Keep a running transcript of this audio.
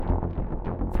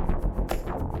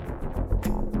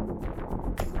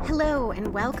Hello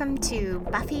and welcome to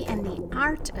Buffy and the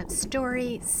Art of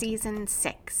Story Season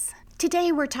 6.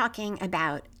 Today we're talking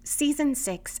about Season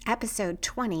 6, Episode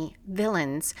 20,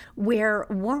 Villains, where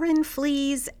Warren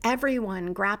flees,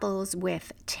 everyone grapples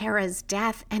with Tara's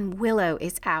death, and Willow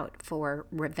is out for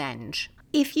revenge.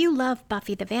 If you love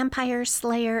Buffy the Vampire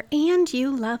Slayer and you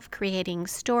love creating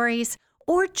stories,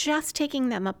 or just taking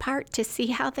them apart to see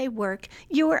how they work,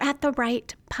 you're at the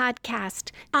right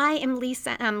podcast. I am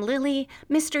Lisa M. Lilly,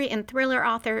 mystery and thriller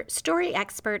author, story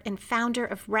expert, and founder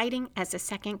of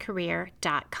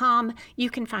writingasasecondcareer.com. You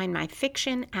can find my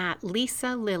fiction at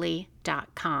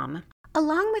lisalilly.com.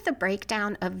 Along with a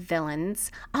breakdown of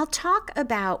villains, I'll talk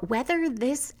about whether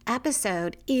this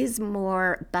episode is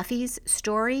more Buffy's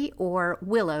story or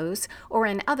Willow's, or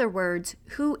in other words,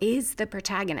 who is the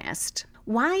protagonist.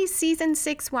 Why Season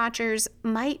 6 watchers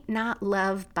might not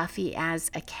love Buffy as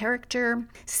a character,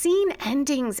 scene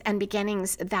endings and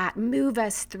beginnings that move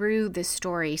us through the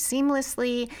story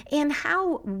seamlessly, and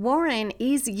how Warren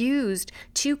is used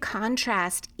to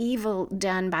contrast evil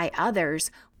done by others.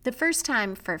 The first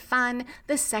time for fun,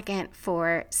 the second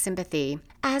for sympathy.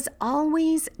 As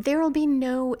always, there will be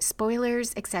no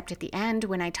spoilers except at the end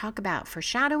when I talk about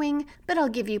foreshadowing, but I'll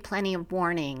give you plenty of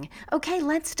warning. Okay,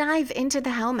 let's dive into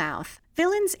the Hellmouth.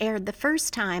 Villains aired the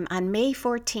first time on May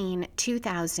 14,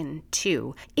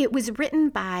 2002. It was written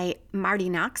by Marty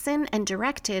Noxon and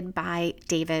directed by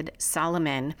David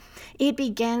Solomon. It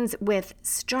begins with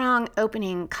strong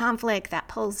opening conflict that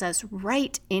pulls us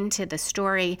right into the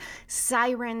story.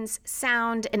 Sirens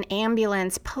sound, an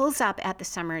ambulance pulls up at the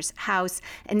Summers house,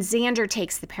 and Xander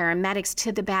takes the paramedics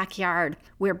to the backyard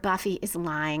where Buffy is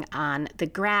lying on the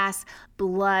grass,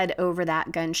 blood over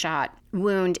that gunshot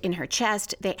wound in her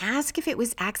chest. They ask if it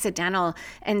was accidental,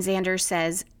 and Xander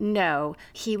says no,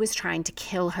 he was trying to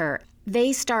kill her.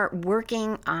 They start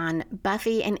working on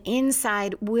Buffy, and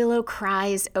inside, Willow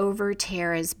cries over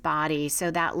Tara's body.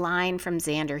 So that line from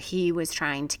Xander, he was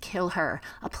trying to kill her,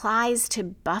 applies to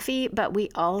Buffy, but we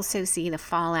also see the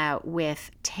fallout with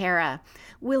Tara.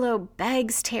 Willow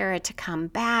begs Tara to come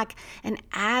back, and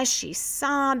as she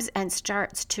sobs and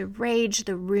starts to rage,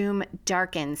 the room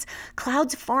darkens.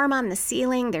 Clouds form on the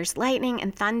ceiling, there's lightning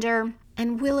and thunder,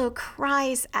 and Willow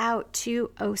cries out to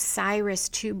Osiris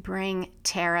to bring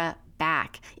Tara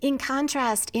back. In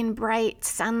contrast, in bright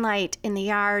sunlight in the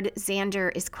yard,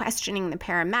 Xander is questioning the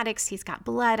paramedics. He's got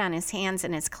blood on his hands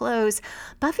and his clothes.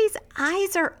 Buffy's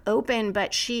eyes are open,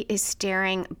 but she is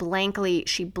staring blankly.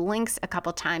 She blinks a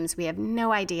couple times. We have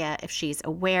no idea if she's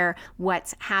aware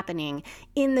what's happening.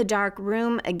 In the dark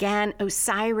room, again,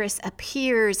 Osiris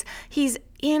appears. He's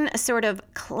in a sort of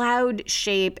cloud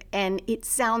shape, and it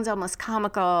sounds almost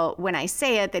comical when I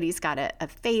say it that he's got a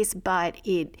face, but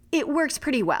it works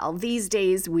pretty well. These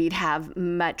days we'd have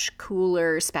much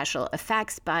cooler special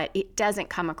effects, but it doesn't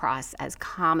come across as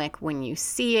comic when you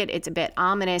see it. It's a bit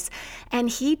ominous, and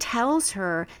he tells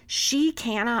her she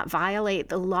cannot violate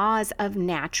the laws of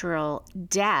natural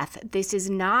death. This is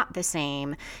not the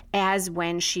same as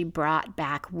when she brought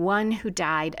back one who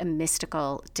died a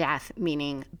mystical death,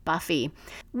 meaning Buffy.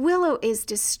 Willow is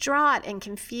distraught and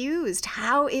confused.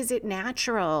 How is it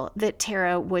natural that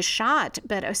Tara was shot?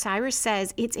 But Osiris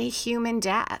says it's a human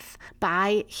death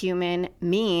by human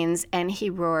means, and he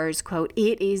roars, quote,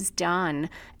 "It is done,"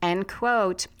 end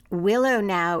quote. Willow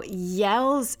now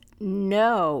yells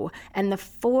no, and the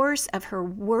force of her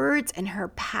words and her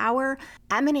power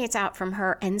emanates out from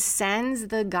her and sends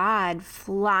the god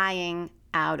flying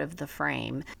out of the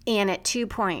frame. And at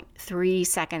 2.3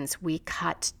 seconds, we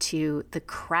cut to the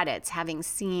credits, having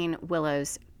seen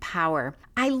Willow's power.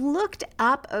 I looked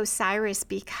up Osiris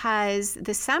because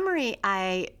the summary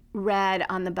I read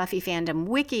on the Buffy fandom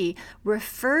wiki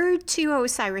referred to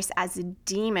Osiris as a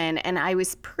demon, and I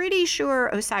was pretty sure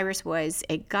Osiris was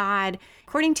a god.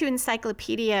 According to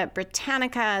Encyclopedia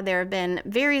Britannica, there have been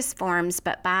various forms,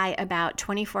 but by about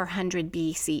 2400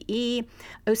 BCE,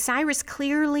 Osiris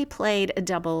clearly played a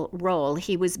double role.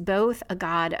 He was both a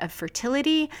god of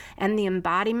fertility and the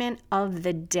embodiment of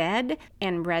the dead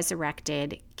and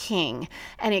resurrected king.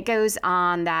 And it goes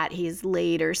on that he's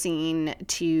later seen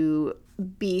to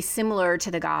be similar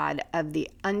to the god of the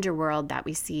underworld that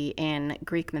we see in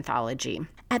Greek mythology.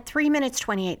 At 3 minutes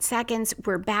 28 seconds,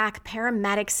 we're back.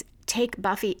 Paramedics take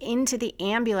Buffy into the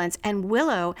ambulance, and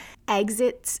Willow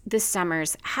exits the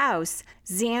Summers house.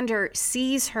 Xander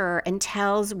sees her and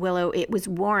tells Willow it was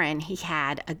Warren. He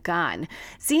had a gun.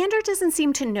 Xander doesn't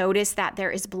seem to notice that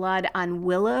there is blood on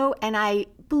Willow, and I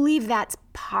believe that's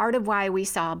part of why we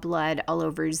saw blood all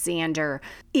over Xander.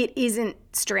 It isn't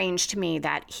strange to me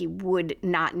that he would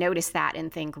not notice that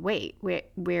and think, wait,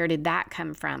 where did that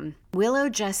come from? Willow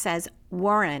just says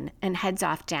Warren and heads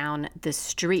off down the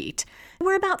street.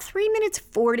 We're about 3 minutes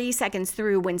 40 seconds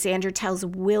through when Xander tells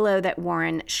Willow that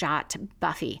Warren shot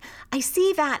Buffy. I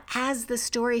see that as the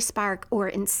story spark or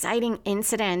inciting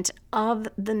incident of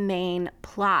the main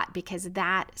plot because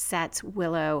that sets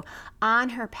Willow on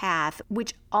her path,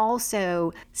 which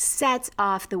also sets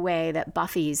off the way that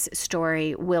Buffy's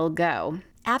story will go.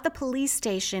 At the police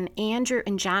station, Andrew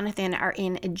and Jonathan are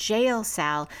in a jail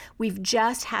cell. We've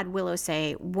just had Willow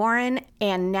say Warren,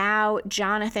 and now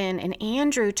Jonathan and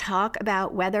Andrew talk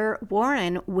about whether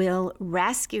Warren will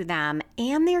rescue them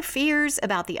and their fears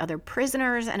about the other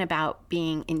prisoners and about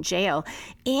being in jail.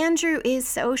 Andrew is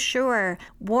so sure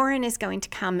Warren is going to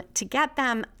come to get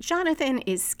them. Jonathan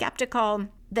is skeptical.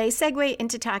 They segue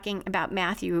into talking about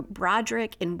Matthew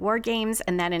Broderick in War Games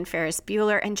and then in Ferris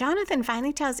Bueller, and Jonathan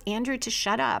finally tells Andrew to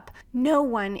shut up. No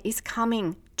one is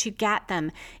coming to get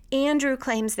them. Andrew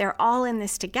claims they're all in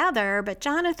this together, but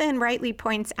Jonathan rightly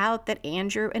points out that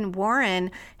Andrew and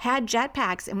Warren had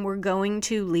jetpacks and were going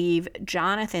to leave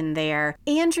Jonathan there.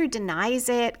 Andrew denies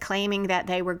it, claiming that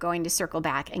they were going to circle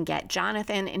back and get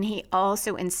Jonathan, and he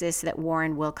also insists that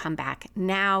Warren will come back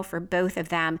now for both of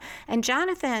them. And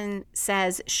Jonathan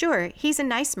says, sure, he's a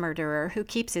nice murderer who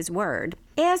keeps his word.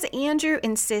 As Andrew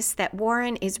insists that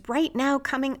Warren is right now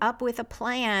coming up with a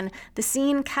plan, the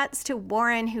scene cuts to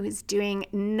Warren, who is doing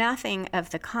nothing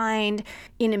of the kind.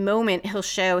 In a moment, he'll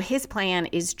show his plan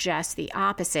is just the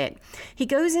opposite. He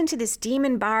goes into this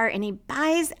demon bar and he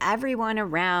buys everyone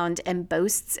around and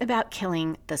boasts about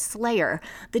killing the Slayer.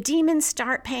 The demons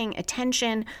start paying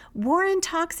attention. Warren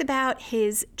talks about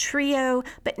his trio,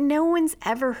 but no one's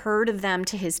ever heard of them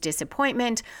to his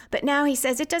disappointment. But now he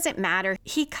says it doesn't matter.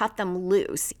 He cut them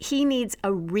loose. He needs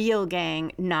a real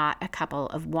gang, not a couple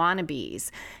of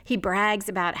wannabes. He brags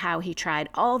about how he tried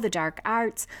all the dark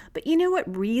arts, but you know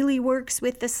what really works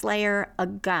with the Slayer? A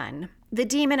gun. The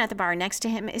demon at the bar next to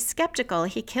him is skeptical.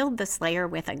 He killed the Slayer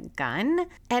with a gun,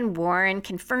 and Warren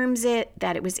confirms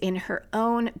that it was in her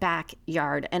own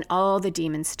backyard, and all the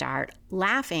demons start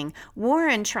laughing.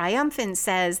 Warren, triumphant,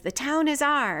 says, "The town is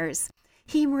ours."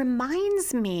 He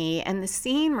reminds me, and the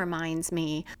scene reminds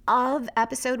me, of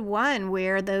episode 1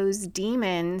 where those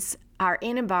demons are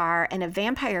in a bar and a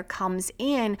vampire comes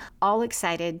in all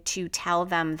excited to tell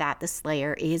them that the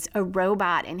Slayer is a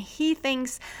robot, and he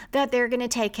thinks that they're going to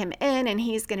take him in and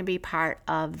he's going to be part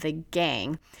of the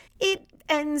gang. It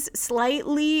ends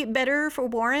slightly better for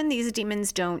Warren. These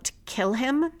demons don't kill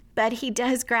him, but he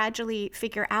does gradually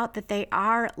figure out that they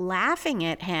are laughing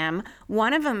at him.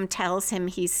 One of them tells him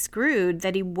he's screwed,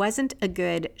 that he wasn't a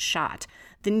good shot.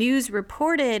 The news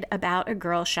reported about a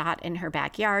girl shot in her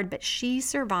backyard, but she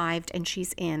survived and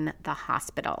she's in the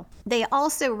hospital. They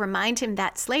also remind him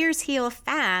that Slayers heal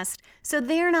fast, so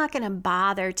they're not going to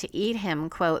bother to eat him.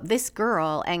 Quote, "This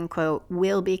girl," end quote,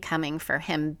 "will be coming for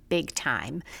him big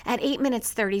time." At 8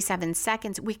 minutes 37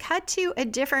 seconds, we cut to a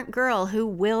different girl who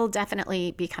will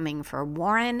definitely be coming for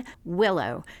Warren,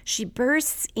 Willow. She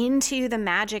bursts into the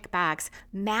magic box,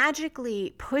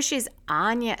 magically pushes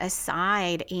Anya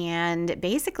aside, and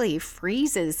basically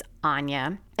freezes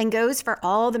Anya, and goes for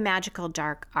all the magical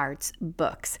dark arts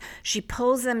books. She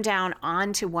pulls them down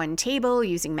onto one table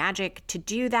using magic to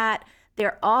do that.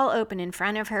 They're all open in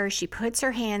front of her. She puts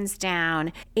her hands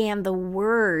down, and the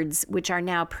words, which are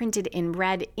now printed in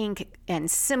red ink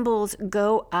and symbols,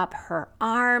 go up her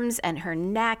arms and her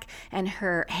neck, and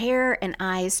her hair and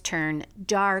eyes turn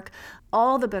dark.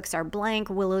 All the books are blank.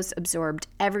 Willow's absorbed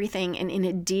everything, and in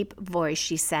a deep voice,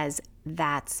 she says,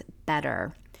 "That's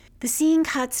better." The scene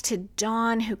cuts to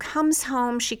Dawn, who comes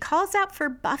home. She calls out for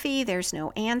Buffy. There's no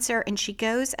answer, and she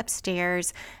goes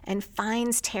upstairs and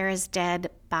finds Tara's dead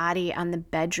body on the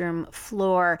bedroom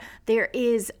floor. There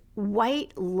is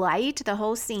white light. The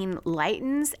whole scene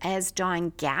lightens as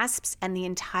Dawn gasps, and the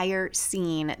entire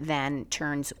scene then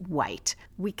turns white.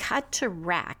 We cut to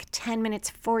Rack, 10 minutes,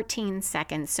 14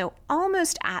 seconds, so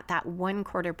almost at that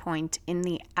 1/4 point in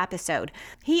the episode.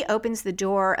 He opens the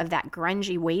door of that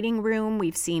grungy waiting room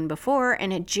we've seen before,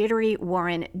 and a jittery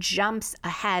Warren jumps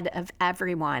ahead of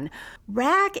everyone.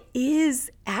 Rack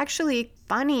is actually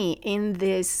funny in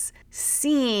this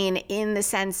scene in the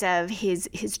sense of his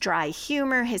dry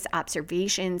humor, his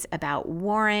observations about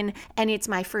Warren, and it's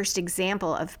my first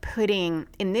example of putting,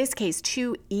 in this case,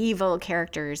 two evil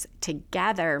characters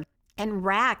together. And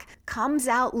Rack comes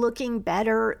out looking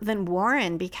better than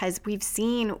Warren because we've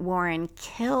seen Warren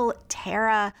kill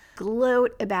Tara,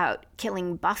 gloat about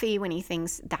killing Buffy when he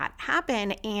thinks that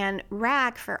happened. And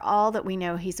Rack, for all that we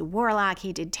know, he's a warlock.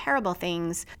 He did terrible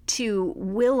things to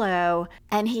Willow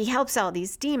and he helps all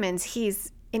these demons.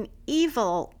 He's an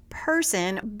evil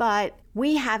person, but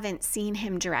we haven't seen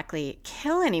him directly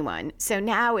kill anyone. So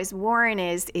now as Warren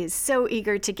is so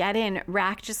eager to get in,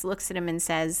 Rack just looks at him and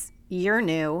says, "You're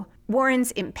new."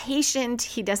 Warren's impatient.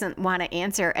 He doesn't want to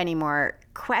answer any more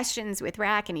questions with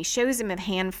Rack, and he shows him a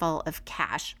handful of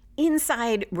cash.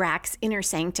 Inside Rack's inner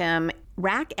sanctum,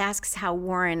 Rack asks how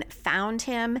Warren found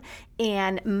him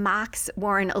and mocks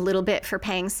Warren a little bit for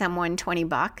paying someone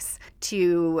 $20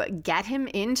 to get him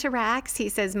into Rack's. He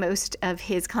says most of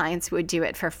his clients would do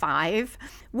it for $5.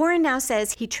 Warren now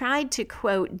says he tried to,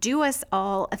 quote, "do us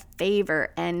all a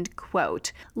favor," end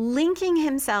quote, linking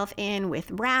himself in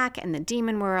with Rack and the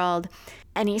demon world.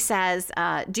 And he says,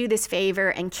 do this favor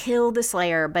and kill the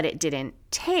Slayer, but it didn't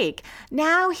take.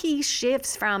 Now he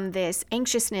shifts from this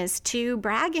anxiousness to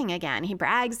bragging again. He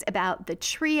brags about the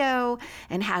trio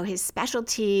and how his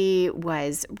specialty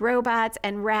was robots,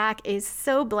 and Rack is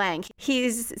so blank.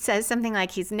 He says something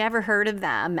like he's never heard of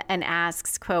them and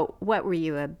asks, quote, "What were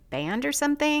you, a band or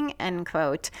something?" end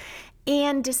quote.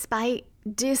 And despite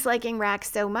disliking Rack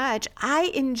so much,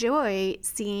 I enjoy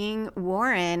seeing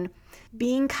Warren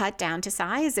being cut down to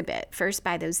size a bit, first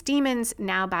by those demons,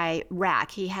 now by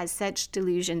Rack. He has such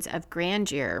delusions of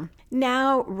grandeur.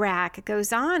 Now Rack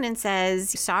goes on and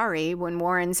says sorry when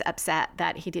Warren's upset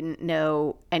that he didn't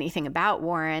know anything about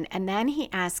Warren, and then he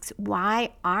asks why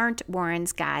aren't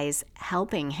Warren's guys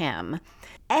helping him?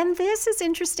 And this is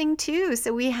interesting too.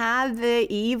 So we have the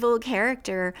evil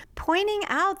character pointing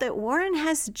out that Warren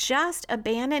has just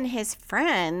abandoned his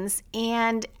friends.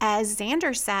 And as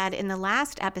Xander said in the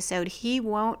last episode, he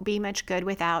won't be much good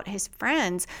without his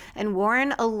friends. And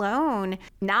Warren alone,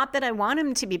 not that I want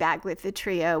him to be back with the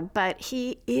trio, but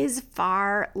he is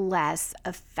far less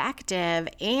effective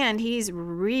and he's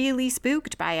really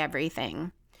spooked by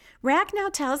everything. Rack now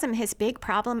tells him his big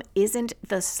problem isn't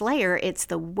the Slayer, it's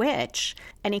the witch.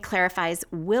 And he clarifies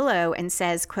Willow and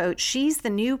says, quote, "She's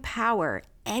the new power.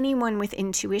 Anyone with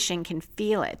intuition can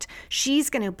feel it.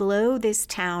 She's going to blow this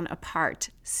town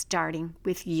apart, starting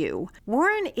with you."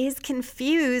 Warren is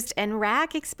confused, and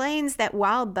Rack explains that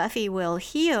while Buffy will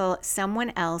heal,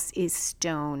 someone else is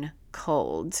stone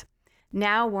cold.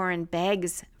 Now Warren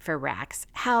begs for Rack's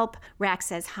help. Rack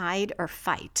says hide or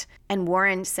fight. And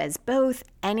Warren says both,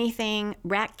 anything.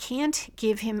 Rack can't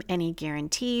give him any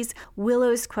guarantees.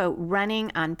 Willow's, quote,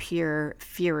 "running on pure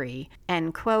fury,"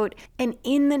 end quote. And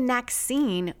in the next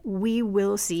scene, we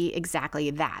will see exactly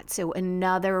that. So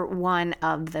another one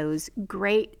of those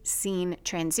great scene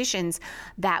transitions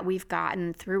that we've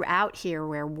gotten throughout here,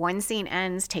 where one scene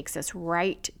ends, takes us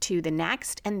right to the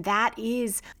next. And that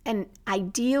is an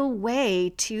ideal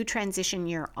way to transition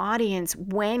your audience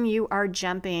when you are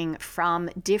jumping from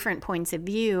different points of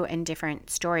view and different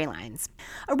storylines.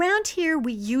 Around here,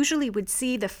 we usually would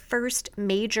see the first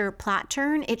major plot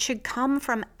turn. It should come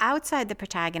from outside the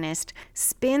protagonist,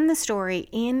 spin the story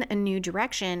in a new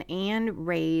direction, and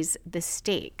raise the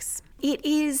stakes. It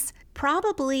is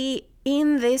probably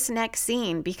in this next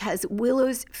scene because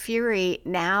Willow's fury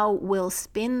now will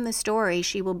spin the story.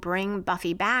 She will bring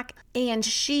Buffy back and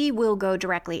she will go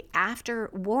directly after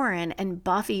Warren, and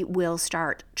Buffy will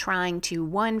start trying to,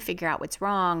 one, figure out what's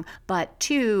wrong, but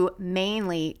two,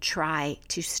 mainly try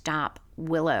to stop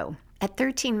Willow. At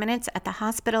 13 minutes at the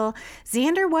hospital,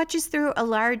 Xander watches through a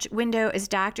large window as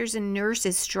doctors and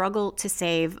nurses struggle to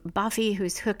save Buffy,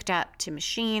 who's hooked up to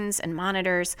machines and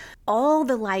monitors. All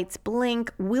the lights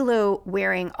blink. Willow,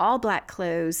 wearing all black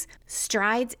clothes,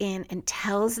 strides in and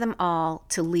tells them all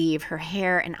to leave. Her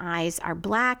hair and eyes are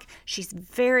black. She's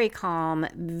very calm,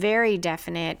 very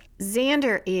definite.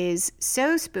 Xander is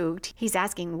so spooked. He's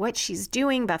asking what she's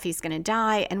doing. Buffy's going to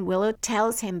die. And Willow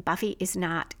tells him Buffy is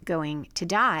not going to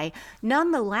die.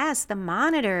 Nonetheless, the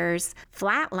monitors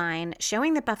flatline,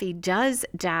 showing that Buffy does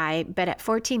die, but at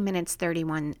 14 minutes,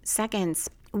 31 seconds,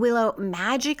 Willow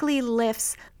magically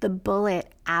lifts the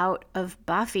bullet out of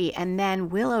Buffy, and then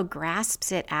Willow grasps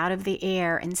it out of the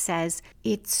air and says,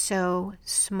 "It's so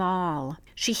small."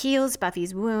 She heals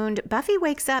Buffy's wound. Buffy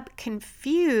wakes up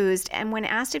confused, and when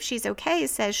asked if she's okay,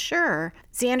 says sure.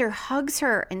 Xander hugs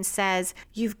her and says,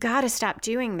 "You've got to stop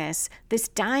doing this. This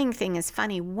dying thing is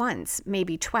funny once,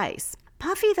 maybe twice."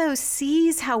 Buffy, though,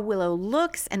 sees how Willow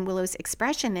looks and Willow's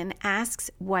expression and asks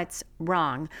what's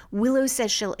wrong. Willow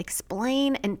says she'll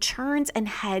explain and turns and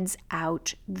heads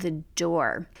out the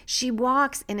door. She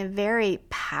walks in a very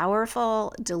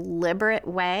powerful, deliberate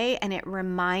way, and it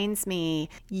reminds me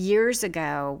years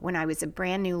ago when I was a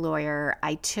brand new lawyer,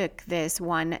 I took this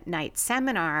one-night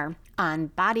seminar on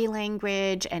body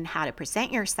language and how to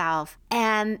present yourself,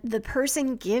 and the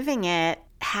person giving it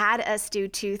had us do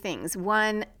two things.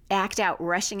 One, act out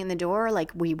rushing in the door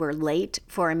like we were late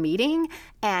for a meeting.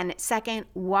 And second,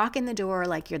 walk in the door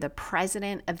like you're the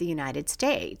president of the United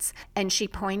States. And she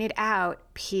pointed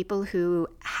out people who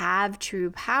have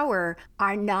true power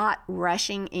are not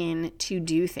rushing in to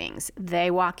do things.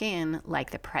 They walk in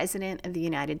like the president of the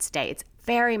United States.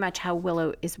 Very much how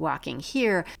Willow is walking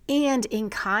here, and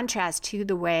in contrast to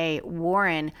the way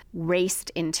Warren raced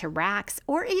into Rax,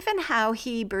 or even how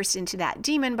he burst into that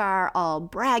demon bar all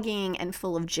bragging and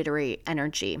full of jittery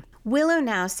energy. Willow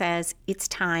now says it's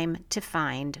time to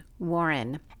find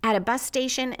Warren. At a bus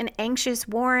station, an anxious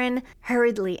Warren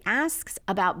hurriedly asks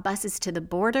about buses to the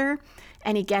border,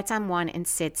 and he gets on one and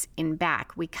sits in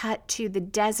back. We cut to the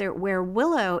desert where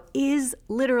Willow is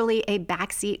literally a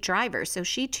backseat driver. So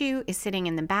she too is sitting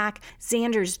in the back.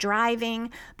 Xander's driving,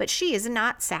 but she is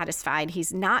not satisfied.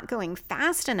 He's not going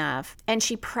fast enough, and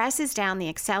she presses down the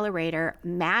accelerator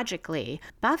magically.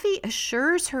 Buffy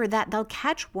assures her that they'll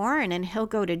catch Warren and he'll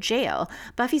go to jail.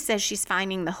 Buffy says she's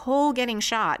finding the whole getting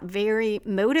shot very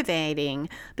motivating,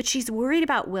 but she's worried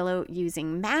about Willow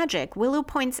using magic. Willow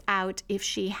points out if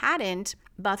she hadn't,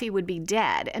 Buffy would be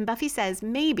dead. And Buffy says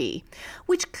maybe,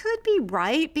 which could be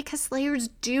right because slayers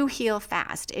do heal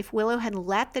fast. If Willow had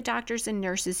let the doctors and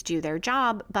nurses do their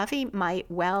job, Buffy might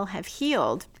well have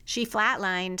healed. She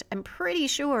flatlined, I'm pretty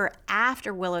sure,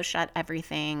 after Willow shut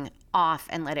everything off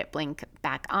and let it blink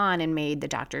back on and made the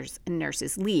doctors and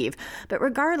nurses leave. But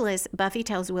regardless, Buffy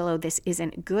tells Willow this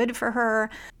isn't good for her.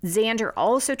 Xander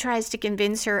also tries to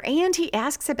convince her, and he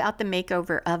asks about the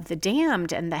makeover of the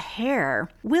damned and the hair.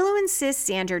 Willow insists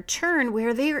Xander turn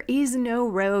where there is no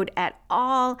road at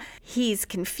all. He's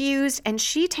confused, and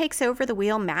she takes over the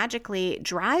wheel magically,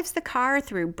 drives the car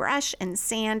through brush and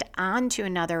sand onto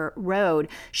another road.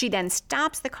 She then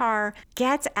stops the car,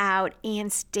 gets out,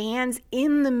 and stands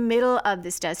in the middle of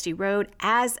this dusty road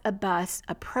as a bus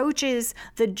approaches.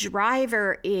 The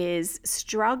driver is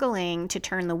struggling to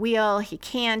turn the wheel. He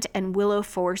can't, and Willow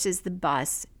forces the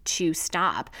bus to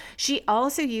stop. She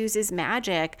also uses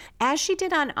magic, as she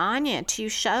did on Anya, to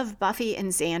shove Buffy and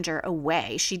Xander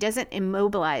away. She doesn't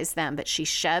immobilize them, but she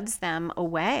shoves them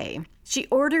away. She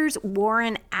orders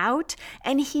Warren out,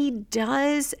 and he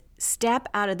does step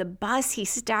out of the bus. He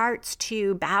starts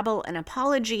to babble an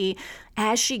apology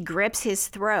as she grips his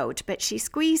throat, but she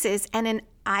squeezes and an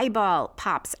eyeball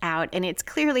pops out, and it's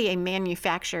clearly a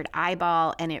manufactured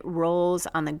eyeball, and it rolls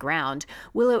on the ground.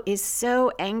 Willow is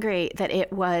so angry that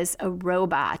it was a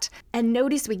robot. And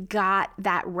notice we got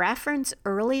that reference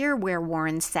earlier where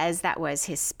Warren says that was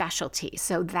his specialty.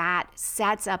 So that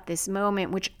sets up this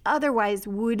moment, which otherwise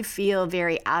would feel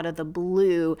very out of the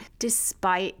blue,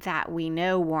 despite that we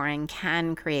know Warren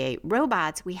can create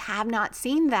robots. We have not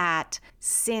seen that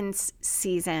since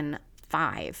season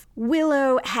 5.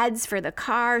 Willow heads for the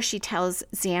car. She tells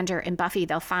Xander and Buffy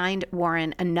they'll find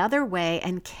Warren another way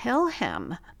and kill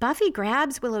him. Buffy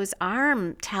grabs Willow's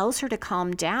arm, tells her to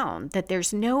calm down, that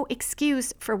there's no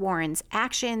excuse for Warren's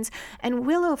actions, and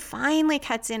Willow finally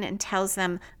cuts in and tells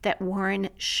them that Warren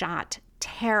shot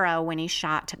Tara when he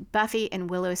shot Buffy, and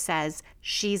Willow says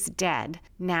she's dead.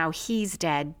 Now he's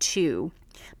dead too.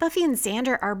 Buffy and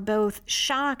Xander are both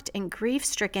shocked and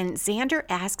grief-stricken. Xander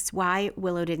asks why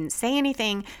Willow didn't say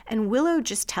anything, and Willow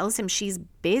just tells him she's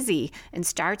busy and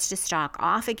starts to stalk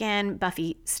off again.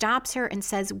 Buffy stops her and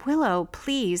says, Willow,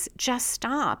 please, just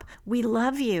stop. We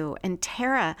love you and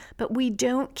Tara, but we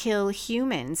don't kill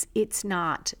humans. It's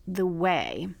not the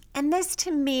way. And this,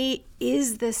 to me,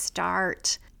 is the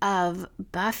start of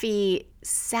Buffy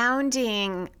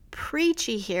sounding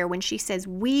preachy here when she says,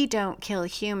 we don't kill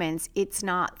humans, it's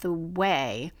not the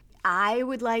way. I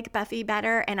would like Buffy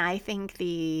better, and I think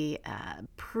the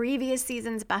previous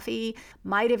season's Buffy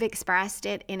might have expressed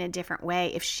it in a different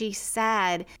way. If she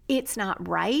said, it's not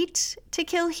right to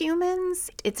kill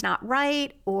humans, it's not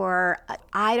right, or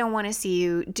I don't want to see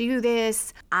you do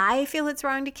this, I feel it's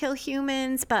wrong to kill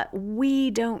humans, but we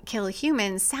don't kill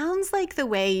humans, sounds like the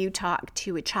way you talk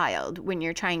to a child when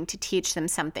you're trying to teach them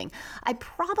something. I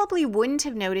probably wouldn't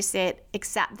have noticed it,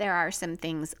 except there are some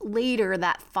things later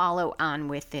that follow on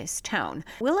with this serious tone.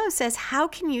 Willow says, "How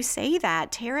can you say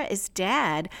that? Tara is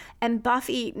dead." And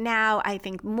Buffy, now I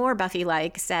think more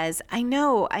Buffy-like, says, I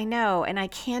know, and I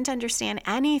can't understand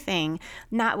anything.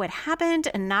 Not what happened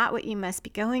and not what you must be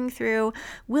going through.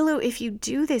 Willow, if you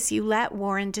do this, you let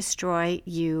Warren destroy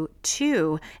you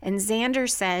too." And Xander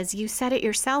says, "You said it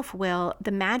yourself, Will.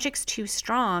 The magic's too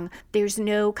strong. There's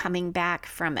no coming back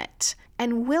from it."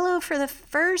 And Willow, for the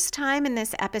first time in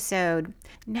this episode,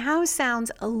 now sounds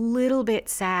a little bit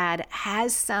sad,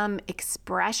 has some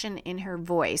expression in her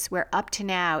voice, where up to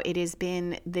now it has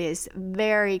been this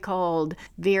very cold,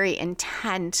 very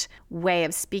intent way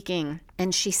of speaking.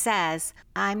 And she says,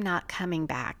 "I'm not coming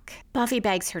back." Buffy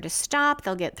begs her to stop.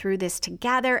 They'll get through this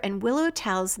together. And Willow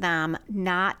tells them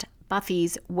not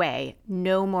Buffy's way.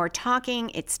 No more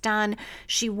talking. It's done.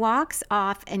 She walks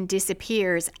off and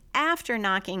disappears after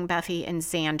knocking Buffy and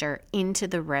Xander into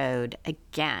the road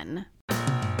again.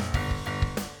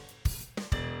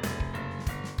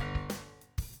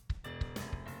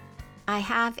 I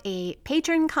have a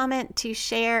patron comment to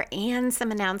share and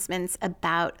some announcements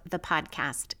about the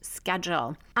podcast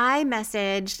schedule. I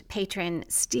messaged patron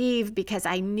Steve because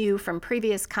I knew from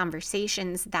previous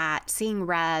conversations that Seeing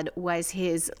Red was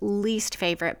his least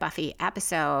favorite Buffy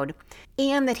episode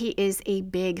and that he is a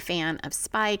big fan of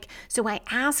Spike. So I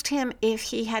asked him if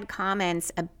he had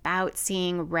comments about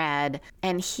Seeing Red,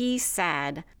 and he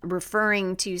said,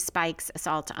 referring to Spike's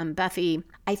assault on Buffy,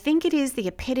 "I think it is the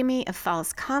epitome of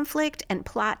false conflict and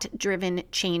plot-driven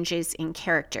changes in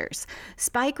characters.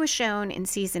 Spike was shown in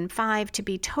season 5 to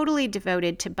be totally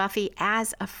devoted to Buffy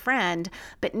as a friend,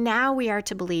 but now we are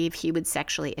to believe he would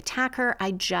sexually attack her.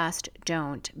 I just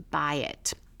don't buy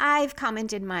it." I've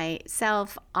commented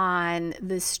myself on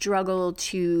the struggle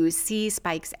to see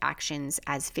Spike's actions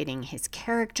as fitting his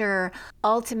character.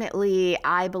 Ultimately,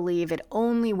 I believe it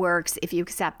only works if you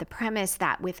accept the premise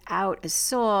that without a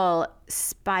soul,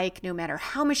 Spike, no matter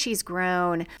how much he's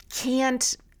grown,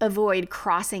 can't avoid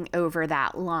crossing over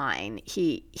that line.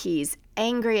 He's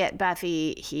angry at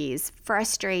Buffy, he's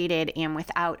frustrated, and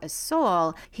without a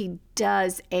soul, he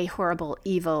does a horrible,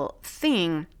 evil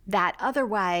thing that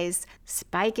otherwise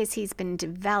Spike, as he's been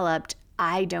developed,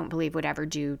 I don't believe would ever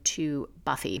do to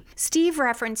Buffy. Steve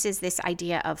references this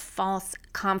idea of false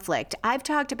conflict. I've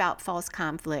talked about false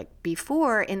conflict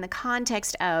before in the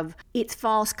context of it's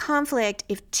false conflict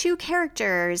if two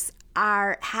characters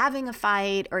are having a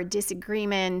fight or a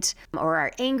disagreement or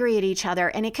are angry at each other,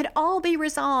 and it could all be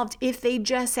resolved if they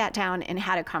just sat down and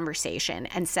had a conversation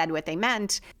and said what they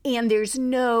meant, and there's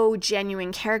no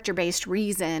genuine character-based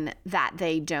reason that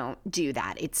they don't do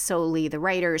that. It's solely the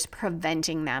writers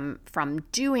preventing them from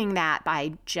doing that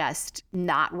by just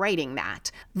not writing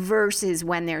that, versus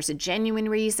when there's a genuine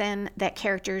reason that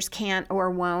characters can't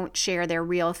or won't share their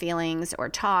real feelings or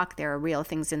talk, there are real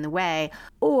things in the way,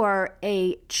 or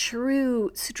a true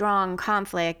strong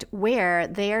conflict where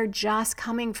they're just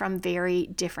coming from very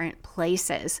different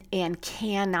places and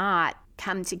cannot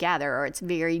come together, or it's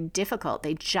very difficult.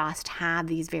 They just have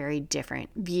these very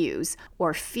different views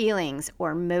or feelings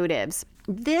or motives.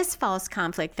 This false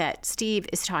conflict that Steve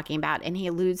is talking about, and he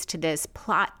alludes to this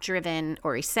plot-driven,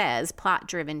 or he says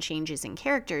plot-driven changes in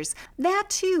characters, that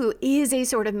too is a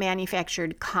sort of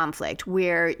manufactured conflict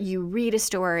where you read a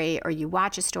story or you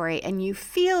watch a story and you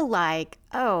feel like,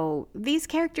 oh, these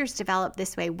characters developed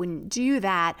this way wouldn't do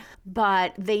that,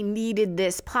 but they needed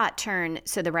this plot turn,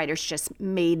 so the writers just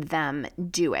made them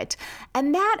do it.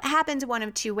 And that happens one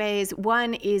of two ways.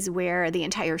 One is where the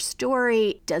entire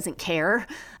story doesn't care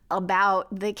about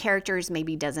the characters,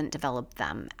 maybe doesn't develop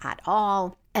them at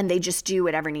all, and they just do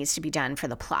whatever needs to be done for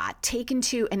the plot. Taken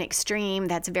to an extreme,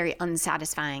 that's a very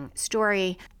unsatisfying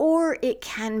story. Or it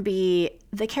can be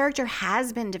the character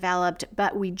has been developed,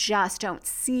 but we just don't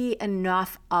see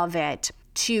enough of it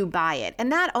to buy it.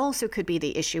 And that also could be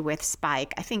the issue with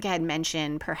Spike. I think I had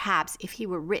mentioned perhaps if he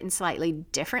were written slightly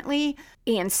differently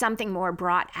and something more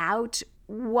brought out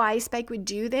why Spike would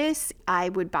do this, I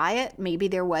would buy it. Maybe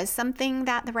there was something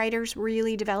that the writers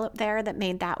really developed there that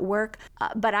made that work.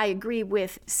 But I agree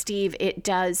with Steve, it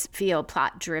does feel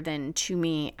plot-driven to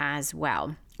me as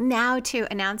well. Now to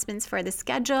announcements for the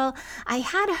schedule. I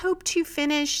had hoped to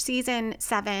finish season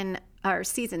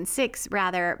 6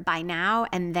 rather by now,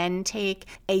 and then take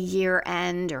a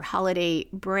year-end or holiday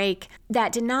break.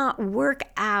 That did not work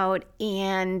out,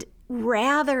 and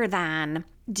rather than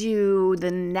do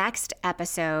the next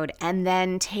episode and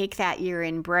then take that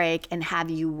year-end break and have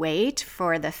you wait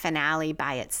for the finale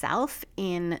by itself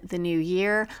in the new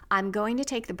year. I'm going to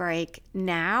take the break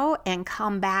now and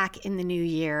come back in the new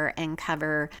year and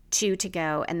cover Two to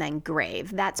Go and then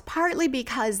Grave. That's partly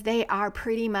because they are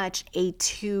pretty much a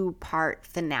two-part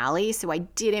finale, so I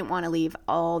didn't want to leave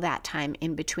all that time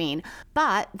in between.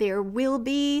 But there will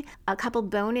be a couple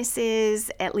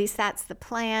bonuses, at least that's the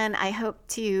plan. I hope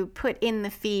to put in the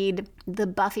feed the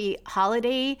Buffy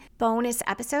holiday bonus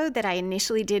episode that I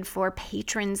initially did for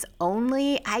patrons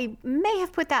only. I may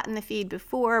have put that in the feed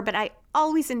before, but I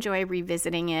always enjoy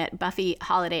revisiting it. Buffy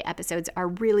holiday episodes are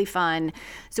really fun,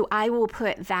 so I will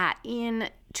put that in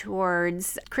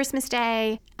towards Christmas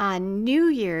Day. On New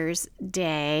Year's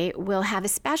Day, we'll have a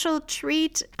special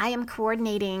treat. I am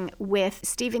coordinating with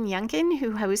Stephen Youngkin,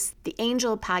 who hosts the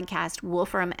Angel podcast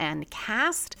Wolfram and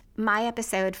Cast. My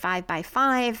episode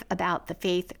 5x5 about the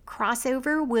Faith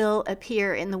crossover will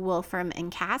appear in the Wolfram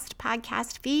and Cast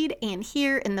podcast feed, and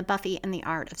here in the Buffy and the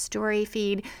Art of Story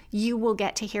feed, you will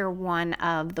get to hear one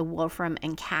of the Wolfram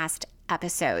and Cast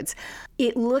episodes.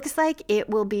 It looks like it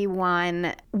will be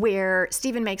one where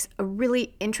Stephen makes a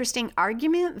really interesting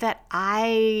argument that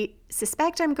I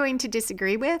suspect I'm going to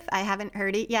disagree with. I haven't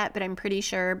heard it yet, but I'm pretty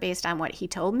sure based on what he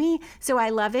told me. So I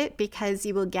love it because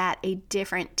you will get a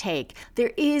different take.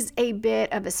 There is a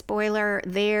bit of a spoiler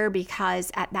there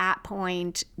because at that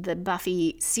point, the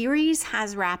Buffy series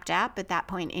has wrapped up at that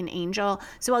point in Angel.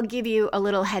 So I'll give you a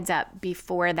little heads up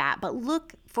before that, but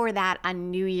look for that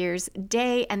on New Year's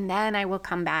Day, and then I will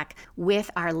come back with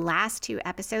our last two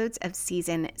episodes of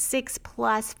season 6,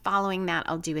 plus following that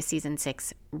I'll do a season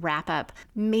 6 wrap up,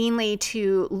 mainly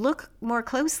to look more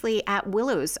closely at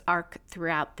Willow's arc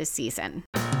throughout the season.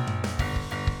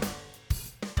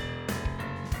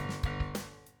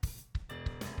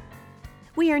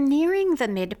 We are nearing the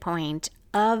midpoint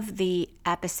of the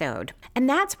episode, and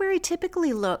that's where I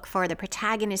typically look for the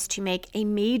protagonist to make a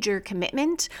major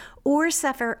commitment or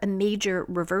suffer a major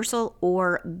reversal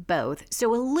or both.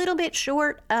 So a little bit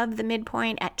short of the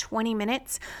midpoint at 20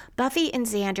 minutes, Buffy and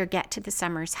Xander get to the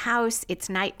Summers house. It's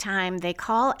nighttime. They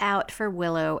call out for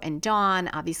Willow and Dawn,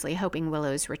 obviously hoping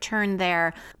Willow's returned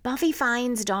there. Buffy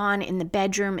finds Dawn in the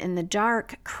bedroom in the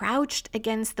dark, crouched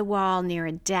against the wall near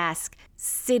a desk,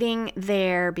 sitting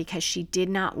there because she did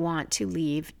not want to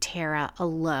leave Tara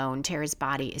alone. Tara's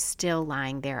body is still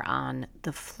lying there on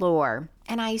the floor.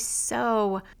 And I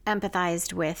so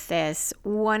empathized with this.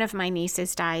 One of my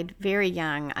nieces died very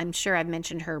young. I'm sure I've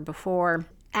mentioned her before.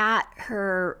 At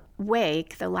her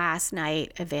wake, the last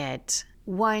night of it,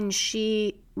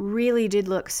 she really did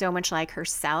look so much like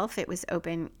herself. It was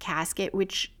open casket,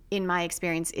 which in my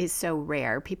experience is so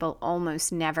rare. People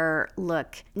almost never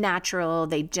look natural.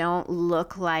 They don't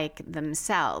look like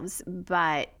themselves,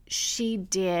 but she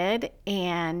did,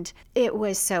 and it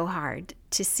was so hard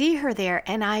to see her there.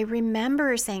 And I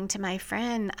remember saying to my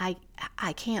friend, I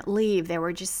can't leave. There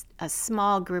were just a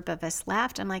small group of us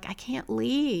left. I'm like, I can't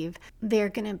leave. They're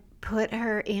going to put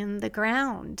her in the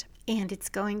ground, and it's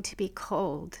going to be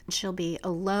cold. She'll be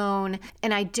alone.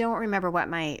 And I don't remember what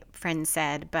my friend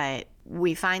said, but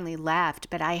we finally left.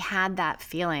 But I had that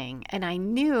feeling, and I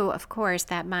knew, of course,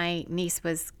 that my niece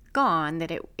was gone,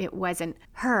 that it wasn't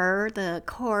her, the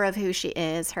core of who she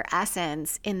is, her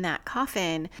essence in that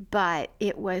coffin, but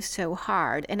it was so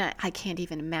hard. And I can't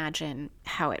even imagine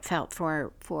how it felt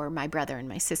for my brother and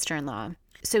my sister-in-law.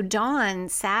 So Dawn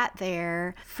sat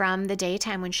there from the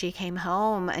daytime when she came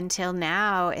home until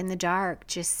now in the dark,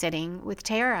 just sitting with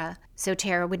Tara. So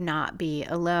Tara would not be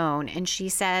alone. And she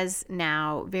says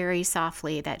now very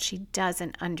softly that she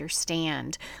doesn't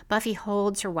understand. Buffy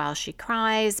holds her while she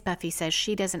cries. Buffy says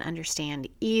she doesn't understand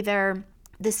either.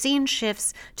 The scene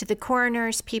shifts to the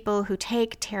coroner's people who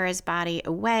take Tara's body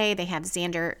away. They have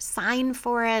Xander sign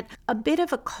for it. A bit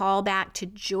of a callback to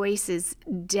Joyce's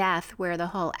death, where the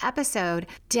whole episode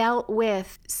dealt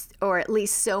with, or at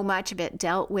least so much of it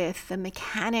dealt with, the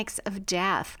mechanics of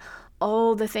death,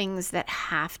 all the things that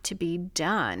have to be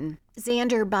done.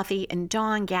 Xander, Buffy, and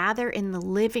Dawn gather in the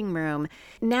living room.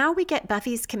 Now we get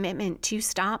Buffy's commitment to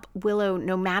stop Willow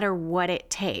no matter what it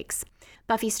takes.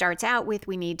 Buffy starts out with,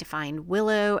 we need to find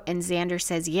Willow, and Xander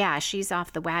says, yeah, she's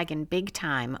off the wagon big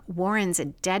time. Warren's a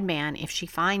dead man if she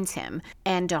finds him.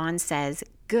 And Dawn says,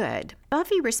 good.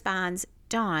 Buffy responds,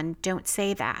 Dawn, don't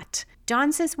say that.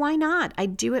 Dawn says, why not?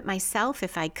 I'd do it myself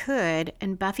if I could.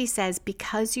 And Buffy says,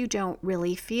 because you don't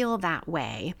really feel that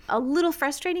way. A little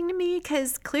frustrating to me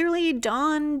because clearly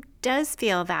Dawn does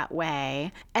feel that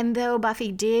way. And though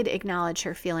Buffy did acknowledge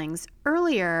her feelings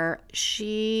earlier,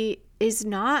 she is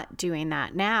not doing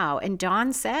that now. And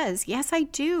Dawn says, yes, I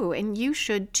do, and you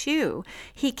should too.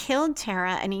 He killed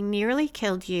Tara and he nearly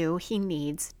killed you. He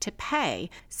needs to pay.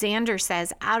 Xander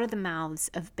says, out of the mouths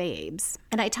of babes.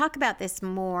 And I talk about this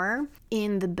more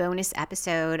in the bonus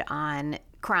episode on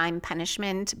crime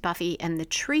punishment, Buffy and the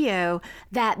trio,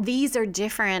 that these are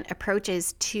different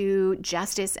approaches to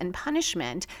justice and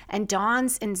punishment. And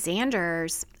Dawn's and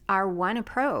Xander's are one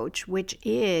approach, which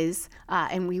is,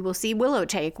 and we will see Willow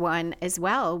take one as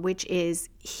well, which is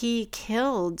he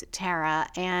killed Tara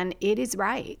and it is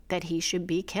right that he should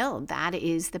be killed. That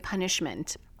is the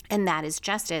punishment. And that is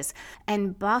justice.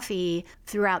 And Buffy,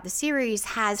 throughout the series,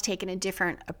 has taken a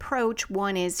different approach.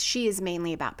 One is she is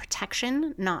mainly about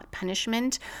protection, not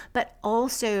punishment, but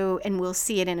also, and we'll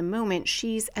see it in a moment,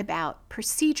 she's about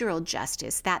procedural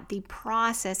justice, that the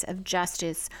process of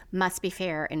justice must be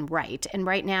fair and right. And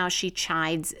right now she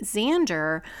chides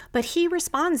Xander, but he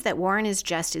responds that Warren is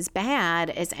just as bad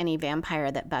as any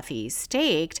vampire that Buffy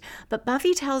staked. But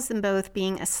Buffy tells them both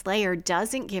being a slayer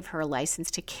doesn't give her a license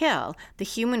to kill. The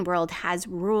human world has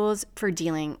rules for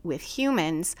dealing with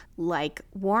humans like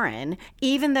Warren,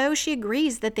 even though she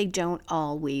agrees that they don't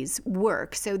always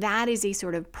work. So that is a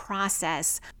sort of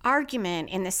process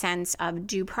argument in the sense of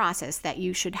due process, that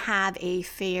you should have a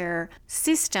fair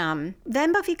system.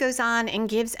 Then Buffy goes on and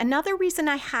gives another reason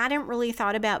I hadn't really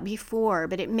thought about before,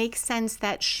 but it makes sense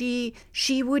that she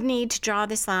would need to draw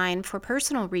this line for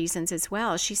personal reasons as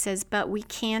well. She says, but we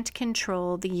can't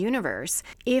control the universe.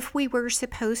 If we were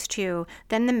supposed to,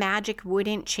 then the magic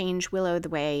wouldn't change Willow the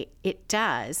way it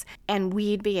does, and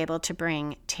we'd be able to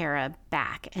bring Tara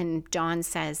back. And Dawn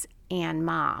says, and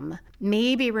Mom,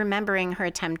 maybe remembering her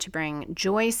attempt to bring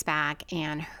Joyce back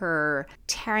and her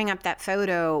tearing up that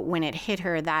photo when it hit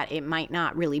her that it might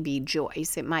not really be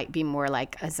Joyce. It might be more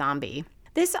like a zombie.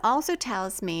 This also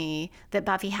tells me that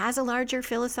Buffy has a larger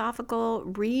philosophical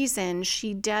reason.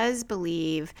 She does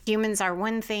believe humans are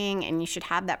one thing and you should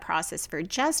have that process for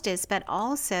justice, but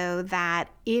also that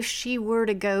if she were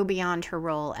to go beyond her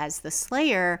role as the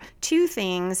Slayer, two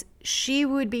things: she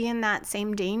would be in that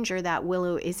same danger that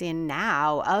Willow is in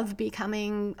now of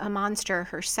becoming a monster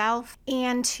herself,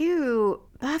 and two,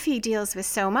 Buffy deals with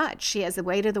so much. She has the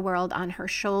weight of the world on her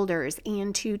shoulders,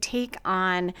 and to take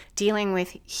on dealing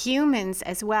with humans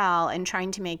as well and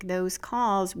trying to make those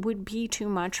calls would be too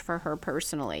much for her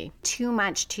personally. Too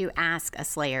much to ask a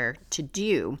Slayer to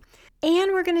do.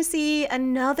 And we're going to see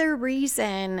another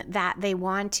reason that they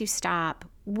want to stop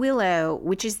Willow,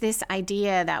 which is this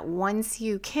idea that once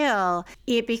you kill,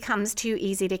 it becomes too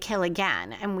easy to kill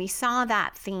again. And we saw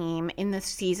that theme in the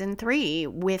season 3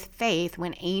 with Faith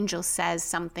when Angel says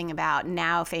something about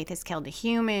now Faith has killed a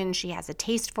human, she has a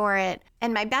taste for it.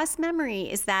 And my best memory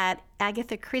is that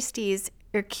Agatha Christie's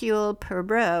Hercule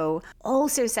Poirot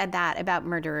also said that about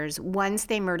murderers. Once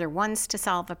they murder once to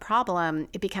solve a problem,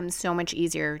 it becomes so much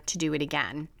easier to do it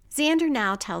again. Xander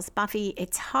now tells Buffy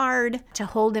it's hard to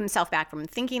hold himself back from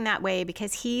thinking that way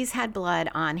because he's had blood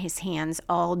on his hands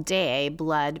all day,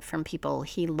 blood from people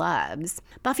he loves.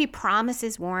 Buffy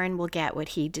promises Warren will get what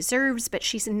he deserves, but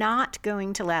she's not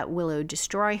going to let Willow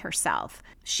destroy herself.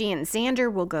 She and Xander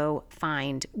will go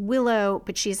find Willow,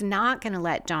 but she's not going to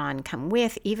let Dawn come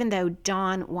with, even though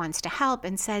Dawn wants to help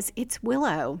and says it's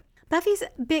Willow. Buffy's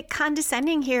a bit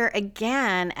condescending here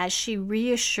again as she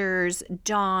reassures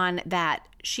Dawn that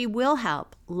she will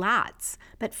help lots,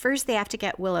 but first they have to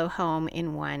get Willow home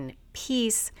in one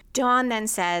piece. Dawn then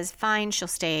says, fine, she'll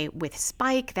stay with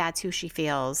Spike. That's who she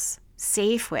feels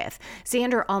safe with.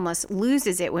 Xander almost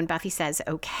loses it when Buffy says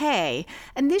okay,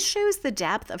 and this shows the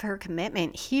depth of her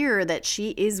commitment here, that she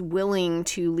is willing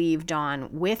to leave Dawn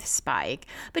with Spike.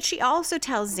 But she also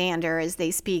tells Xander, as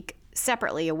they speak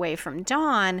separately away from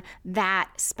Dawn, that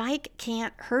Spike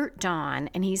can't hurt Dawn,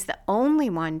 and he's the only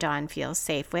one Dawn feels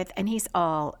safe with, and he's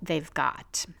all they've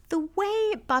got. The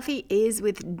way Buffy is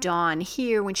with Dawn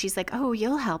here when she's like, oh,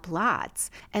 you'll help lots,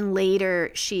 and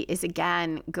later she is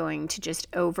again going to just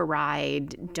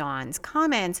override Dawn's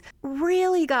comments,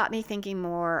 really got me thinking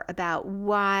more about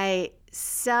why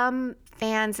some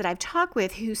fans that I've talked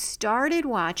with who started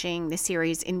watching the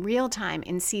series in real time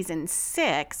in season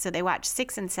 6, so they watched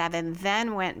 6 and 7,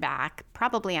 then went back,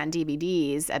 probably on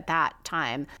DVDs at that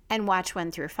time, and watched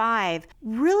 1 through 5,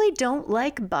 really don't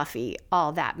like Buffy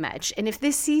all that much. And if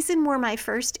this season were my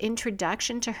first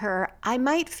introduction to her, I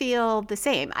might feel the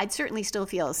same. I'd certainly still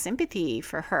feel sympathy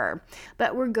for her.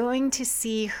 But we're going to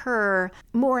see her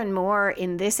more and more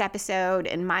in this episode,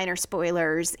 and minor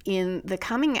spoilers in the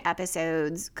coming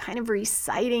episodes, kind of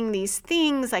reciting these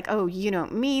things like, oh, you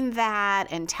don't mean that,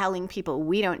 and telling people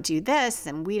we don't do this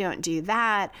and we don't do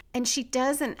that. And she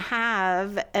doesn't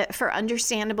have, for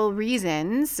understandable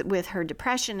reasons, with her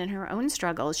depression and her own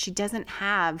struggles, she doesn't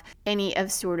have any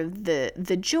of sort of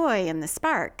the joy and the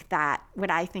spark that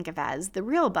what I think of as the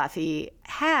real Buffy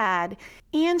had.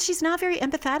 And she's not very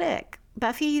empathetic.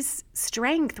 Buffy's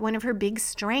strength, one of her big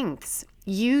strengths,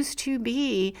 used to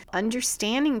be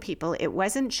understanding people. It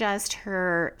wasn't just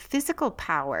her physical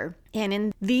power. And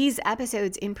in these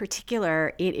episodes in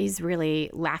particular, it is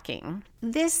really lacking.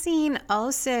 This scene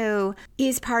also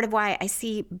is part of why I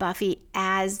see Buffy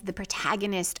as the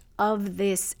protagonist of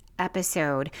this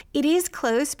episode. It is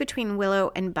close between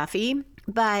Willow and Buffy.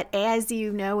 But as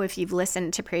you know, if you've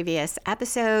listened to previous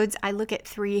episodes, I look at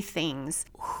three things: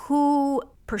 who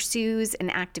pursues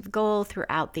an active goal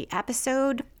throughout the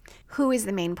episode, who is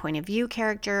the main point of view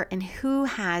character, and who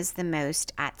has the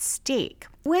most at stake.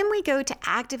 When we go to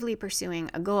actively pursuing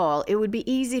a goal, it would be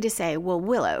easy to say, well,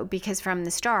 Willow, because from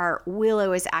the start,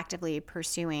 Willow is actively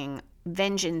pursuing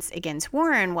vengeance against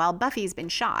Warren while Buffy's been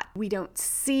shot. We don't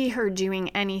see her doing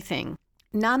anything.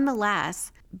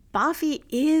 Nonetheless, Buffy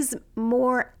is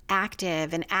more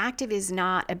active, and active is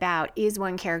not about is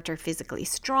one character physically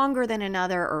stronger than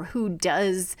another or who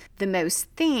does the most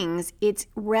things. It's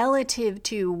relative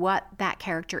to what that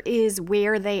character is,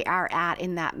 where they are at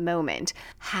in that moment.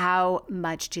 How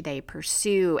much do they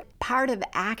pursue? Part of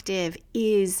active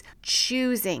is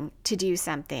choosing to do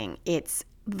something. It's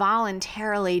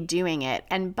voluntarily doing it.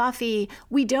 And Buffy,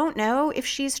 we don't know if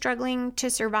she's struggling to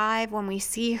survive when we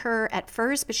see her at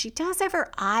first, but she does have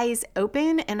her eyes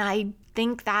open, and I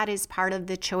think that is part of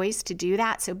the choice to do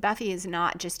that. So Buffy is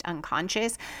not just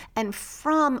unconscious. And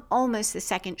from almost the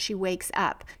second she wakes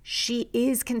up, she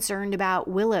is concerned about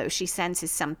Willow. She senses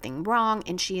something wrong,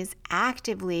 and she is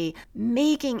actively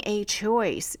making a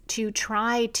choice to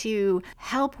try to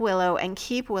help Willow and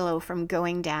keep Willow from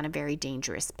going down a very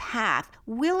dangerous path.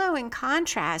 Willow, in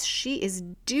contrast, she is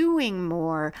doing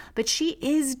more, but she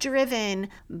is driven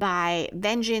by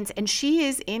vengeance, and she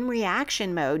is in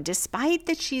reaction mode. Despite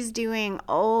that she's doing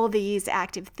all these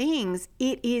active things,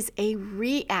 it is a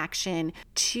reaction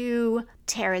to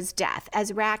Tara's death.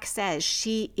 As Rack says,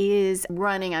 she is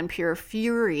running on pure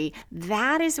fury.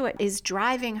 That is what is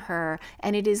driving her,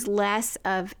 and it is less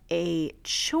of a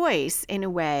choice in a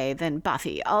way than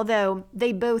Buffy, although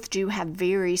they both do have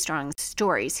very strong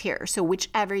stories here. So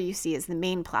whichever you see as the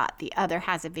main plot, the other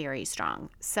has a very strong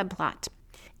subplot.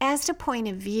 As to point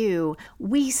of view,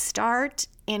 we start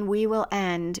and we will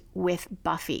end with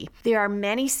Buffy. There are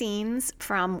many scenes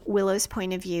from Willow's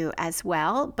point of view as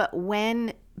well, but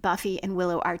when Buffy and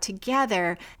Willow are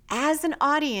together, as an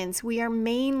audience, we are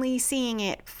mainly seeing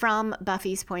it from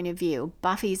Buffy's point of view.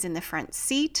 Buffy's in the front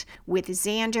seat with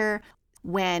Xander.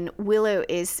 When Willow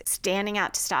is standing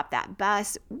out to stop that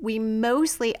bus, we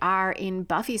mostly are in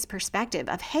Buffy's perspective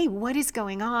of, hey, what is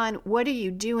going on? What are you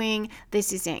doing?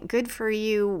 This isn't good for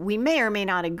you. We may or may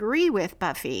not agree with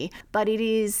Buffy, but it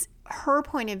is her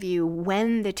point of view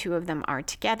when the two of them are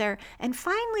together. And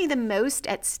finally, the most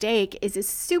at stake is a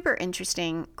super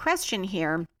interesting question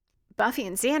here. Buffy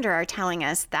and Xander are telling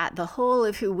us that the whole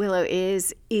of who Willow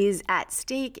is at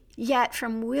stake, yet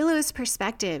from Willow's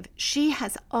perspective, she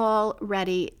has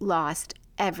already lost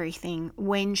everything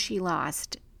when she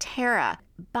lost Tara.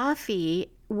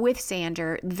 Buffy with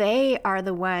Xander, they are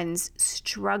the ones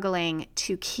struggling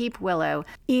to keep Willow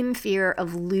in fear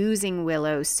of losing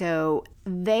Willow, so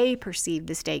they perceive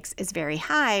the stakes as very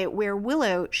high, where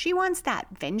Willow, she wants that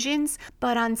vengeance,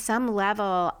 but on some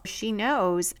level, she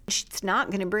knows she's not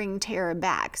going to bring Tara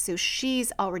back, so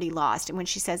she's already lost. And when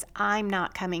she says, I'm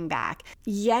not coming back,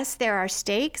 yes, there are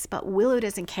stakes, but Willow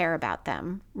doesn't care about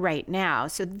them right now.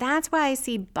 So that's why I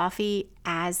see Buffy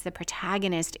as the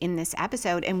protagonist in this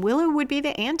episode, and Willow would be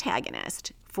the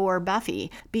antagonist for Buffy,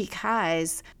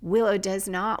 because Willow does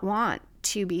not want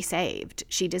to be saved.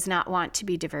 She does not want to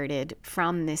be diverted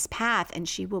from this path, and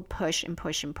she will push and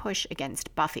push and push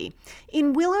against Buffy.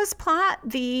 In Willow's plot,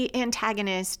 the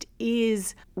antagonist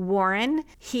is Warren.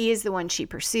 He is the one she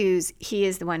pursues. He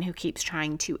is the one who keeps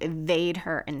trying to evade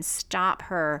her and stop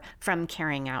her from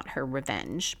carrying out her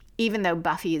revenge. Even though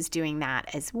Buffy is doing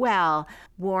that as well,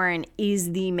 Warren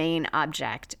is the main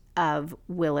object of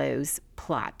Willow's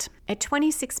plot. At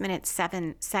 26 minutes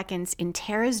 7 seconds in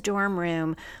Tara's dorm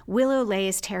room, Willow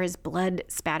lays Tara's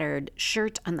blood-spattered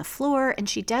shirt on the floor, and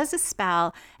she does a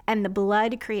spell, and the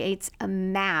blood creates a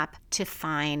map to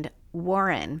find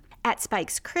Warren. At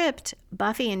Spike's crypt,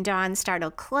 Buffy and Dawn startle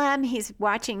Clem. He's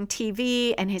watching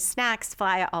TV and his snacks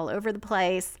fly all over the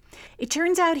place. It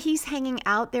turns out he's hanging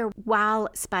out there while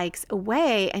Spike's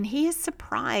away, and he is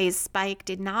surprised Spike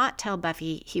did not tell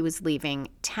Buffy he was leaving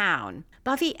town.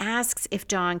 Buffy asks if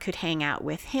Dawn could hang out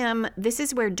with him. This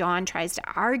is where Dawn tries to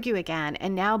argue again,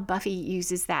 and now Buffy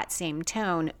uses that same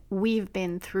tone. We've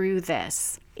been through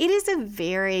this. It is a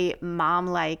very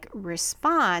mom-like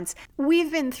response.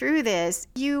 We've been through this.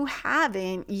 You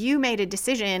haven't. You made a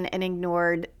decision and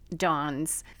ignored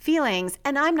Dawn's feelings.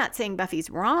 And I'm not saying Buffy's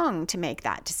wrong to make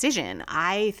that decision.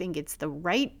 I think it's the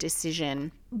right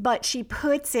decision. But she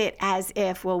puts it as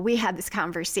if, well, we had this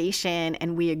conversation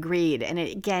and we agreed. And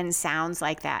it again sounds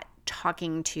like that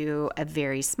talking to a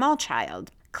very small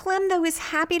child. Clem, though, is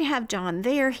happy to have Dawn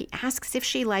there. He asks if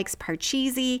she likes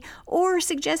Parcheesi or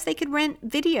suggests they could rent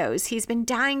videos. He's been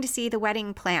dying to see the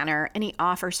wedding planner, and he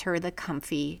offers her the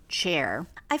comfy chair.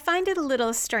 I find it a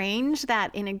little strange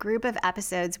that in a group of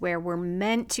episodes where we're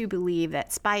meant to believe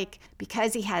that Spike,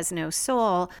 because he has no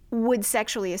soul, would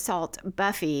sexually assault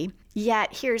Buffy,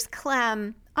 yet here's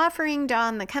Clem offering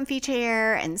Dawn the comfy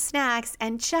chair and snacks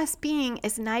and just being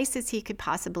as nice as he could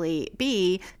possibly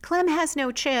be. Clem has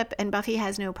no chip and Buffy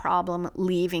has no problem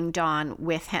leaving Dawn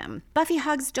with him. Buffy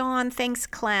hugs Dawn, thanks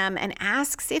Clem, and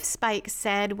asks if Spike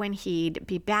said when he'd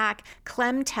be back.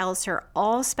 Clem tells her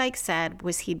all Spike said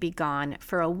was he'd be gone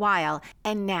for a while,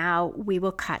 and now we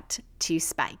will cut to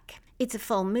Spike. It's a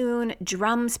full moon,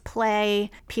 drums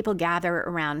play, people gather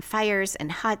around fires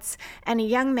and huts, and a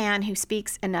young man who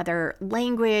speaks another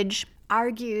language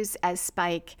argues as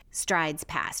Spike strides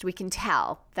past. We can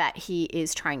tell that he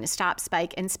is trying to stop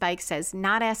Spike, and Spike says,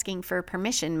 "Not asking for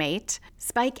permission, mate."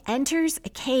 Spike enters a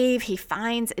cave. He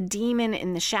finds a demon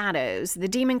in the shadows. The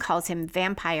demon calls him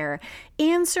Vampire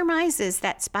and surmises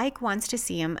that Spike wants to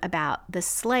see him about the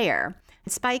Slayer.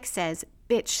 Spike says,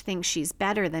 "Bitch thinks she's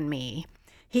better than me."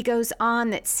 He goes on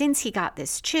that since he got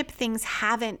this chip, things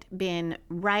haven't been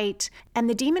right, and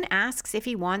the demon asks if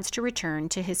he wants to return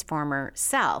to his former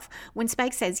self. When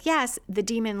Spike says yes, the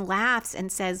demon laughs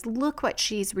and says, "Look what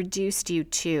she's reduced you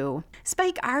to."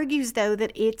 Spike argues, though,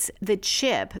 that it's the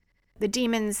chip. The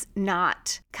demon's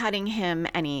not cutting him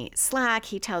any slack.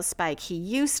 He tells Spike he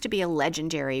used to be a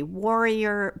legendary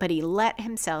warrior, but he let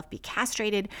himself be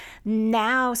castrated.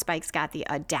 Now Spike's got the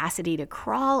audacity to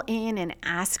crawl in and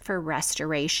ask for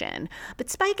restoration.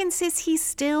 But Spike insists he's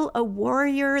still a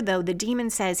warrior, though the demon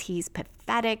says he's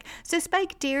pathetic. So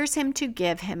Spike dares him to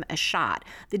give him a shot.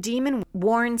 The demon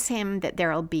warns him that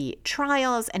there'll be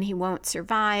trials and he won't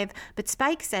survive. But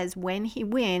Spike says when he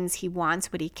wins, he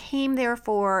wants what he came there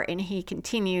for, and he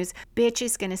continues, "Bitch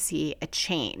is gonna see a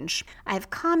change." I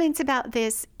have comments about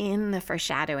this in the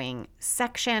foreshadowing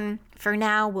section. For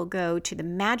now, we'll go to the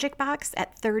magic box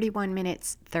at 31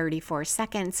 minutes, 34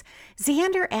 seconds.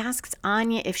 Xander asks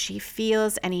Anya if she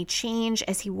feels any change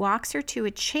as he walks her to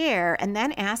a chair and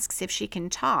then asks if she can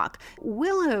talk.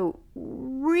 Willow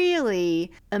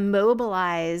really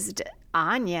immobilized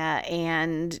Anya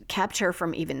and kept her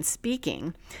from even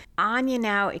speaking. Anya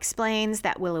now explains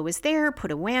that Willow was there,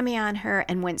 put a whammy on her,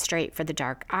 and went straight for the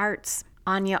dark arts.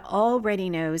 Anya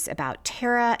already knows about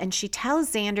Tara, and she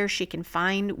tells Xander she can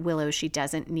find Willow. She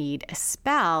doesn't need a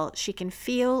spell. She can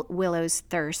feel Willow's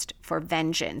thirst for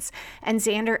vengeance. And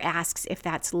Xander asks if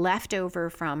that's left over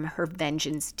from her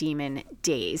vengeance demon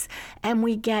days. And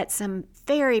we get some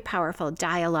very powerful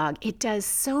dialogue. It does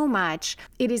so much.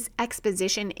 It is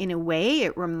exposition in a way.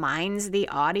 It reminds the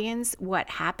audience what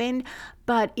happened,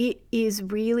 but it is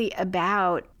really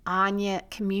about Anya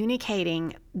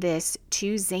communicating this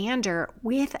to Xander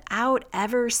without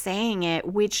ever saying it,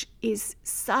 which is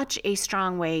such a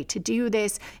strong way to do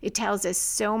this. It tells us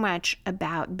so much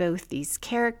about both these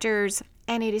characters,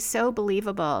 and it is so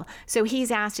believable. So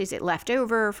he's asked, is it left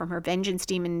over from her vengeance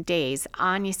demon days?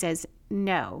 Anya says,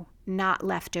 no, not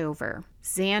left over.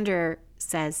 Xander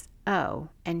says, oh,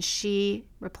 and she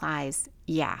replies,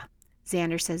 yeah.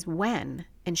 Xander says, when?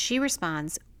 And she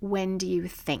responds, when do you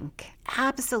think?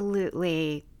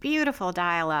 Absolutely beautiful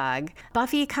dialogue.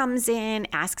 Buffy comes in,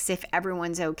 asks if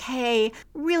everyone's okay.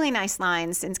 Really nice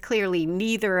lines, since clearly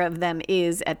neither of them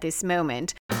is at this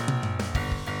moment.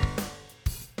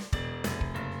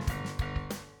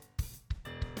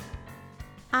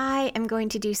 I am going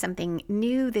to do something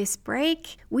new this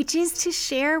break, which is to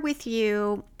share with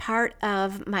you part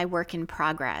of my work in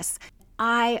progress.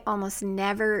 I almost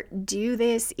never do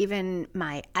this. Even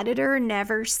my editor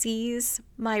never sees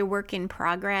my work in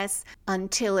progress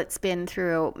until it's been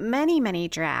through many, many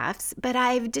drafts. But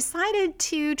I've decided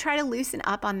to try to loosen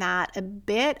up on that a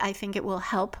bit. I think it will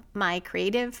help my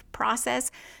creative process.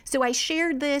 So I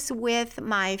shared this with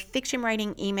my fiction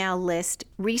writing email list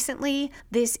recently.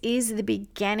 This is the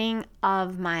beginning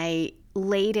of my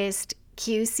latest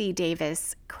QC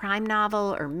Davis crime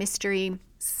novel or mystery,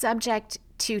 subject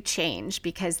to change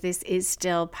because this is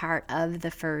still part of the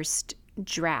first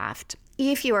draft.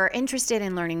 If you are interested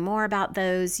in learning more about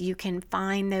those, you can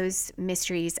find those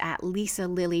mysteries at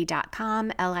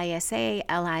lisalilly.com,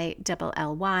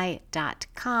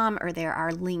 LISALILLY.com, or there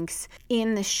are links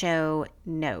in the show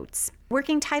notes.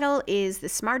 Working title is The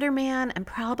Smarter Man. I'm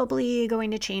probably going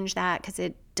to change that because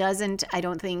it doesn't, I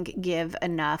don't think, give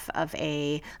enough of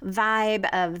a vibe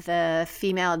of the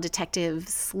female detective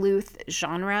sleuth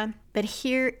genre. But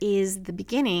here is the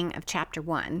beginning of chapter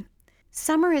 1.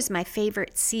 Summer is my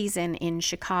favorite season in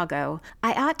Chicago.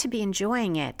 I ought to be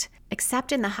enjoying it.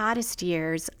 Except in the hottest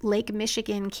years, Lake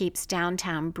Michigan keeps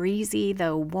downtown breezy,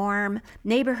 though warm.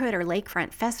 Neighborhood or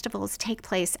lakefront festivals take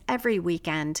place every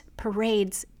weekend.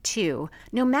 Parades, too.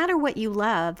 No matter what you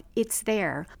love, it's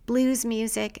there. Blues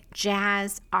music,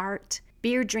 jazz, art,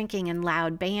 beer drinking and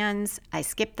loud bands. I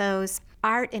skip those.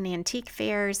 Art and antique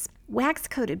fairs.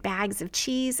 Wax-coated bags of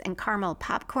cheese and caramel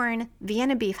popcorn,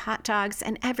 Vienna beef hot dogs,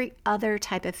 and every other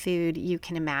type of food you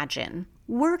can imagine.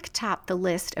 Work topped the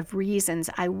list of reasons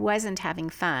I wasn't having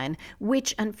fun,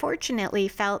 which unfortunately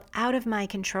felt out of my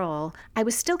control. I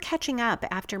was still catching up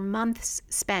after months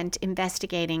spent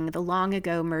investigating the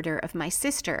long-ago murder of my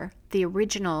sister, the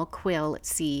original Quill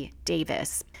C.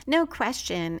 Davis. No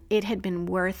question, it had been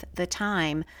worth the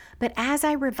time, but as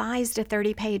I revised a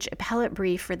 30-page appellate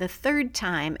brief for the third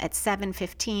time at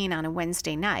 7:15 on a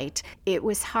Wednesday night, it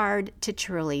was hard to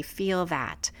truly feel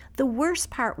that. The worst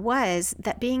part was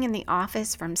that being in the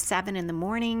office from 7 in the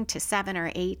morning to 7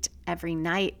 or 8 every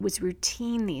night was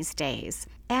routine these days,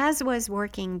 as was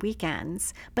working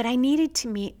weekends, but I needed to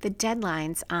meet the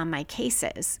deadlines on my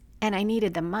cases, and I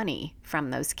needed the money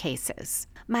from those cases.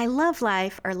 My love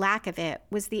life, or lack of it,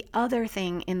 was the other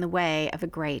thing in the way of a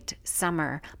great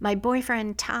summer. My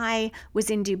boyfriend, Ty, was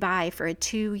in Dubai for a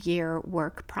 2-year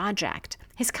work project.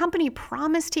 His company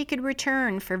promised he could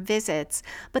return for visits,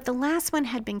 but the last one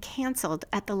had been canceled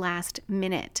at the last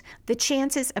minute. The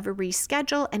chances of a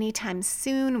reschedule anytime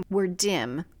soon were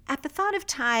dim. At the thought of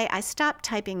Ty, I stopped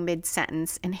typing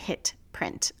mid-sentence and hit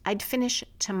print. I'd finish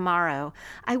tomorrow.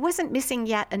 I wasn't missing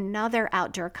yet another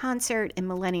outdoor concert in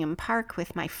Millennium Park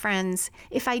with my friends.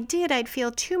 If I did, I'd feel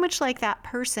too much like that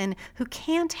person who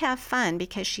can't have fun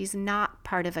because she's not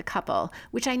part of a couple,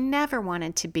 which I never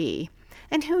wanted to be.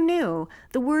 And who knew?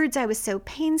 The words I was so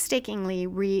painstakingly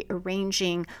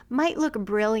rearranging might look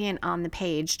brilliant on the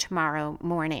page tomorrow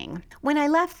morning. When I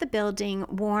left the building,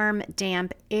 warm,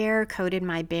 damp air coated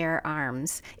my bare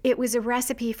arms. It was a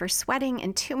recipe for sweating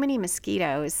and too many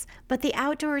mosquitoes, but the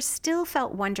outdoors still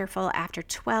felt wonderful after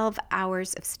 12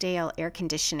 hours of stale air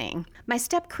conditioning. My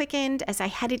step quickened as I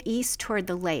headed east toward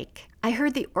the lake. I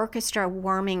heard the orchestra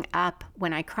warming up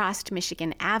when I crossed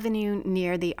Michigan Avenue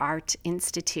near the Art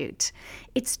Institute.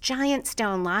 Its giant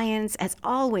stone lions, as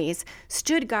always,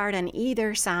 stood guard on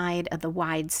either side of the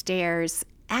wide stairs.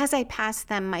 As I passed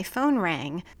them, my phone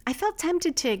rang. I felt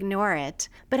tempted to ignore it,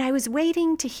 but I was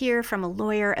waiting to hear from a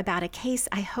lawyer about a case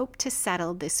I hoped to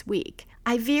settle this week.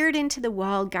 I veered into the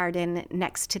walled garden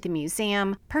next to the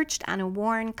museum, perched on a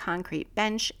worn concrete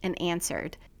bench, and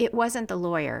answered. It wasn't the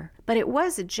lawyer, but it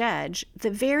was a judge,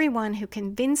 the very one who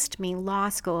convinced me law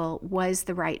school was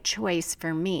the right choice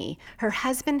for me. Her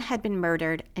husband had been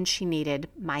murdered, and she needed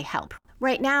my help.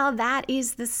 Right now, that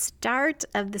is the start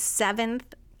of the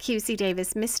 7th QC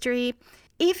Davis mystery.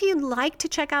 If you'd like to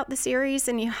check out the series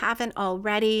and you haven't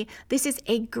already, this is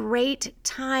a great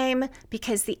time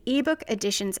because the ebook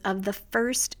editions of the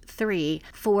first 3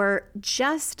 for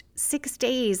just 6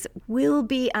 days will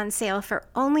be on sale for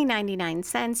only 99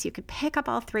 cents. You could pick up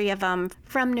all 3 of them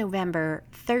from November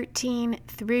 13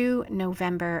 through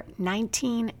November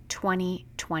 19,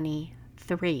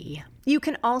 2023. You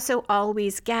can also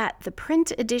always get the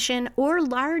print edition or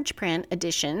large print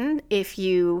edition if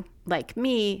you, like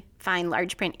me, find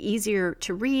large print easier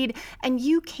to read, and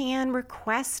you can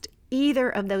request either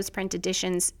of those print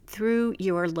editions through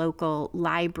your local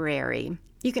library.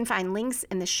 You can find links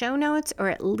in the show notes or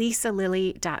at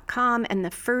lisalilly.com, and the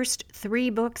first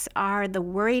 3 books are The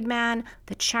Worried Man,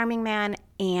 The Charming Man,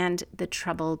 and The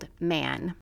Troubled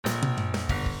Man.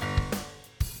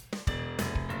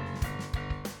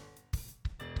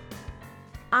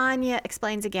 Anya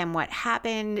explains again what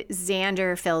happened.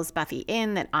 Xander fills Buffy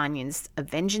in that Anya's a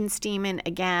vengeance demon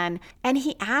again. And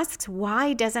he asks,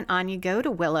 why doesn't Anya go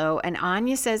to Willow? And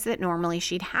Anya says that normally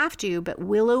she'd have to, but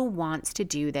Willow wants to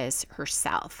do this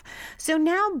herself. So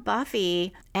now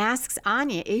Buffy asks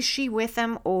Anya, is she with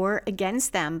them or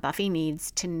against them? Buffy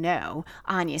needs to know.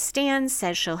 Anya stands,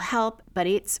 says she'll help, but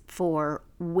it's for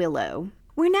Willow.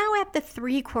 We're now at the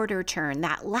 3/4 turn,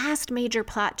 that last major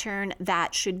plot turn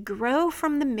that should grow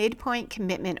from the midpoint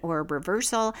commitment or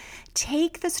reversal,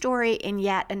 take the story in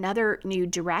yet another new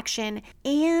direction,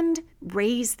 and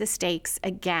raise the stakes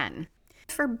again.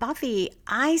 For Buffy,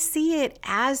 I see it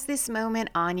as this moment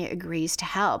Anya agrees to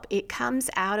help. It comes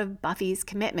out of Buffy's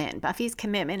commitment. Buffy's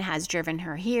commitment has driven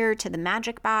her here to the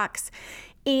magic box,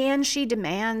 and she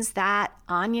demands that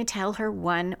Anya tell her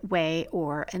one way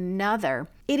or another.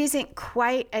 It isn't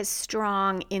quite as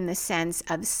strong in the sense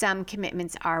of some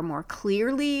commitments are more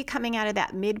clearly coming out of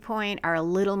that midpoint, are a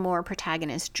little more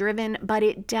protagonist driven, but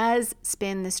it does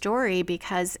spin the story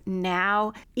because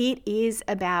now it is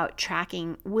about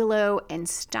tracking Willow and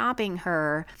stopping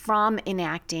her from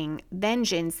enacting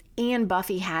vengeance, and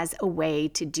Buffy has a way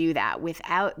to do that.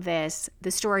 Without this,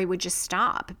 the story would just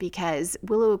stop because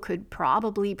Willow could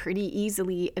probably pretty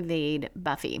easily evade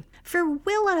Buffy. For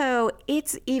Willow,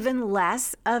 it's even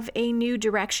less of a new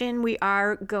direction. We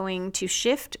are going to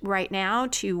shift right now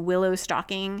to Willow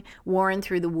stalking Warren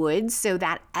through the woods, so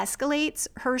that escalates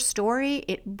her story.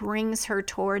 It brings her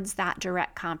towards that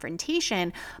direct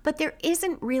confrontation, but there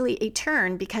isn't really a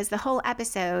turn because the whole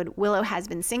episode, Willow has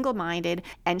been single-minded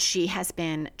and she has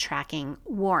been tracking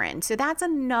Warren. So that's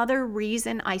another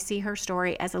reason I see her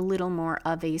story as a little more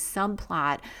of a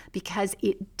subplot, because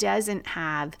it doesn't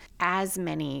have as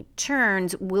many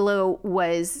turns. Willow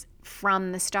was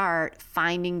from the start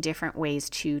finding different ways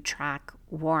to track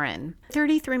Warren.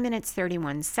 33 minutes,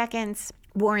 31 seconds.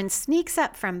 Warren sneaks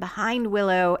up from behind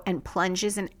Willow and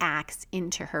plunges an axe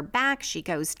into her back. She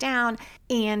goes down,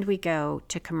 and we go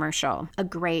to commercial. A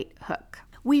great hook.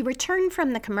 We return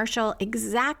from the commercial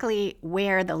exactly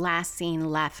where the last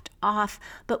scene left off,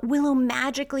 but Willow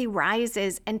magically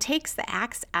rises and takes the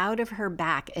axe out of her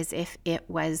back as if it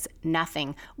was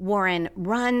nothing. Warren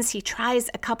runs. He tries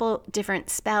a couple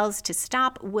different spells to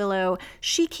stop Willow.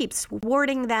 She keeps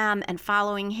warding them and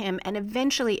following him and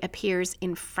eventually appears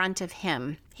in front of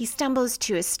him. He stumbles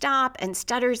to a stop and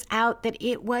stutters out that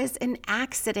it was an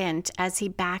accident as he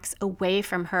backs away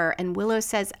from her, and Willow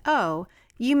says, "Oh,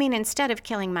 you mean instead of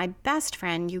killing my best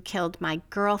friend, you killed my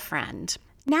girlfriend."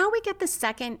 Now we get the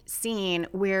second scene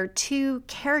where two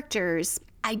characters,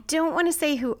 I don't want to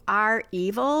say who are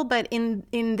evil, but in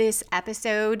this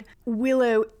episode,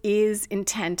 Willow is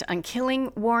intent on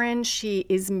killing Warren. She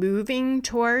is moving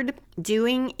toward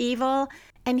doing evil.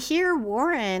 And here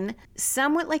Warren,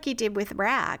 somewhat like he did with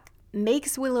Rack,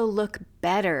 makes Willow look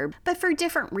better, but for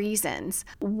different reasons.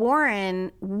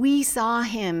 Warren, we saw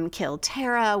him kill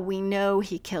Tara. We know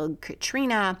he killed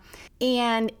Katrina.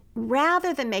 And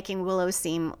rather than making Willow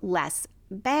seem less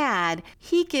bad,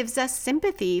 he gives us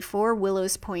sympathy for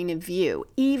Willow's point of view,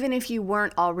 even if you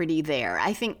weren't already there.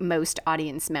 I think most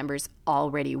audience members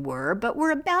already were, but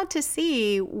we're about to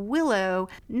see Willow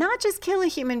not just kill a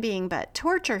human being, but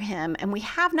torture him, and we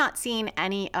have not seen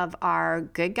any of our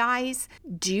good guys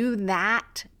do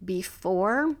that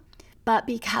before. But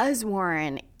because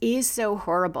Warren is so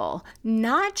horrible,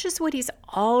 not just what he's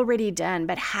already done,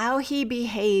 but how he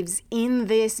behaves in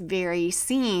this very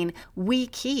scene, we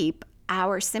keep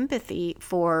our sympathy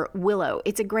for Willow.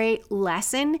 It's a great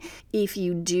lesson if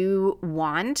you do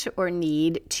want or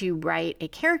need to write a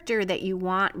character that you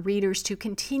want readers to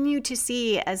continue to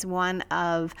see as one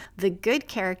of the good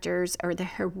characters or the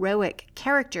heroic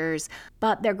characters,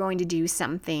 but they're going to do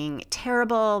something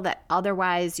terrible that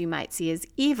otherwise you might see as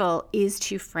evil, is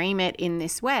to frame it in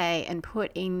this way and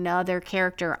put another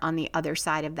character on the other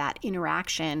side of that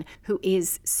interaction who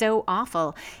is so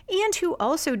awful and who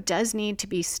also does need to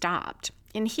be stopped.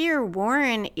 And here,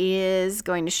 Warren is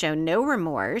going to show no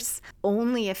remorse,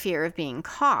 only a fear of being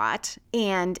caught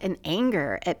and an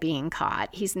anger at being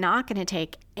caught. He's not going to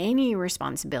take any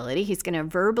responsibility. He's going to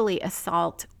verbally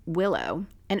assault Willow.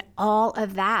 And all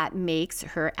of that makes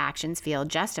her actions feel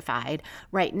justified.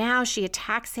 Right now, she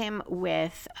attacks him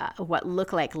with what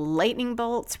look like lightning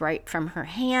bolts right from her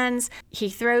hands. He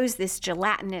throws this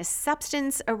gelatinous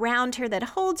substance around her that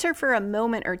holds her for a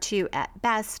moment or two at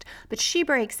best, but she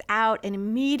breaks out and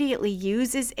immediately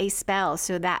uses a spell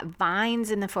so that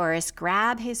vines in the forest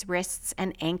grab his wrists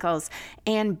and ankles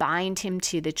and bind him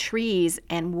to the trees.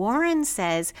 And Warren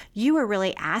says, "You were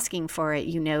really asking for it,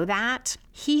 you know that?"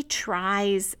 He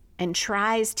tries and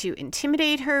tries to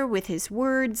intimidate her with his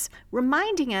words,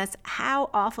 reminding us how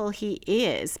awful he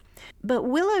is. But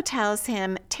Willow tells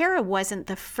him Tara wasn't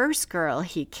the first girl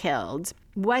he killed,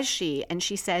 was she? And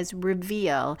she says,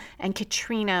 reveal, and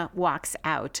Katrina walks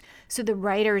out. So the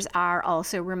writers are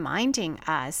also reminding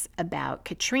us about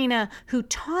Katrina, who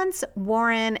taunts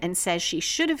Warren and says she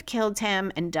should have killed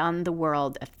him and done the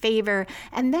world a favor.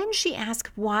 And then she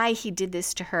asks why he did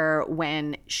this to her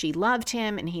when she loved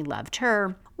him and he loved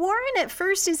her. Warren at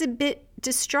first is a bit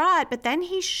distraught, but then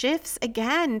he shifts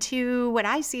again to what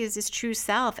I see as his true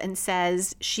self and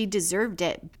says she deserved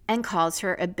it and calls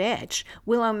her a bitch.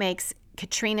 Willow makes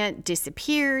Katrina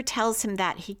disappear, tells him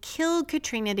that he killed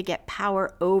Katrina to get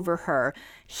power over her.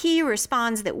 He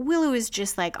responds that Willow is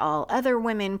just like all other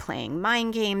women playing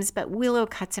mind games, but Willow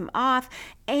cuts him off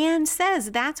and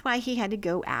says that's why he had to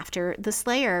go after the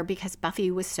Slayer, because Buffy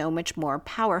was so much more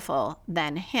powerful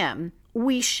than him.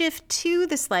 We shift to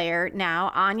the Slayer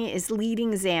now. Anya is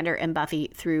leading Xander and Buffy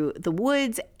through the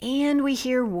woods, and we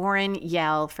hear Warren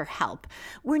yell for help.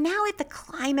 We're now at the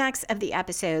climax of the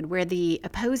episode where the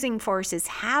opposing forces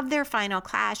have their final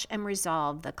clash and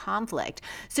resolve the conflict.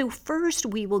 So first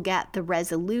we will get the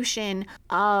resolution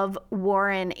of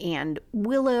Warren and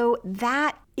Willow.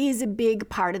 That is a big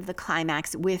part of the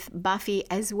climax with Buffy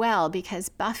as well, because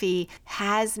Buffy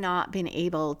has not been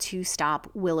able to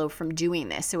stop Willow from doing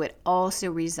this. So it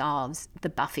also resolves the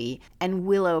Buffy and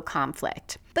Willow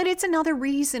conflict. But it's another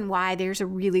reason why there's a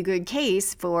really good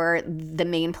case for the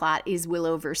main plot is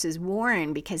Willow versus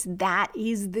Warren, because that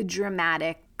is the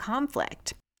dramatic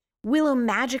conflict. Willow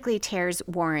magically tears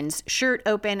Warren's shirt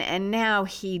open, and now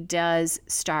he does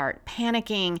start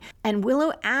panicking. And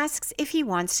Willow asks if he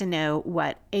wants to know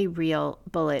what a real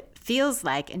bullet feels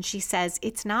like, and she says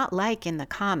it's not like in the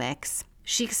comics.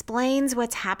 She explains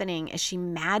what's happening as she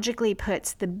magically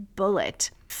puts the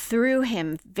bullet through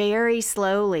him very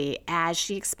slowly as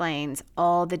she explains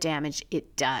all the damage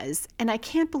it does. And I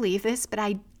can't believe this, but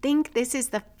I think this is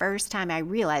the first time I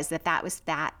realized that that was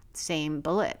that same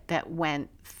bullet that went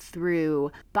through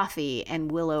Buffy,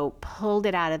 and Willow pulled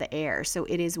it out of the air. So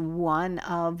it is one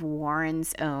of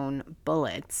Warren's own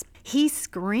bullets. He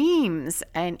screams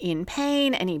and in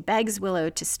pain, and he begs Willow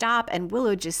to stop, and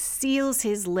Willow just seals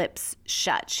his lips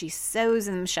shut. She sews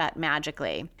them shut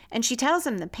magically. And she tells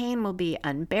him the pain will be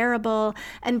unbearable,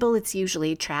 and bullets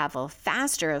usually travel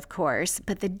faster, of course,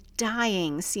 but the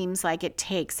dying seems like it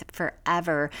takes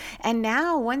forever. And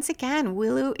now, once again,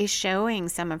 Willow is showing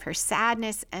some of her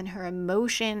sadness and her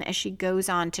emotion as she goes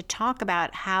on to talk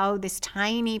about how this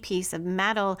tiny piece of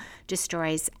metal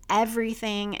destroys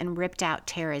everything and ripped out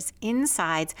Tara's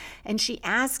insides. And she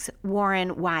asks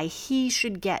Warren why he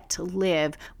should get to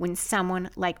live when someone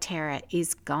like Tara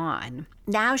is gone.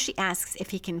 Now she asks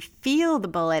if he can feel the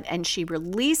bullet, and she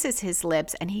releases his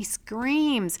lips, and he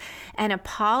screams and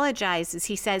apologizes.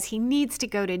 He says he needs to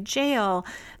go to jail,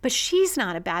 but she's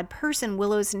not a bad person.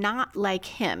 Willow's not like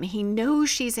him. He knows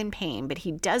she's in pain, but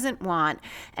he doesn't want,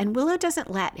 and Willow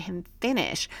doesn't let him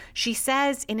finish. She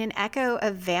says in an echo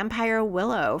of Vampire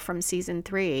Willow from season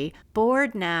 3,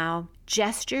 bored now,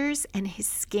 gestures, and his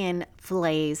skin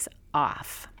flays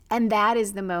off. And that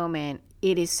is the moment.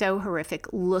 It is so horrific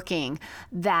looking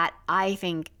that I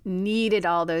think needed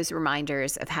all those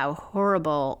reminders of how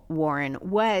horrible Warren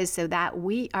was, so that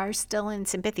we are still in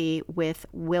sympathy with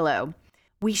Willow.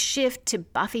 We shift to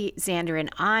Buffy, Xander,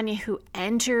 and Anya, who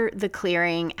enter the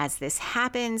clearing as this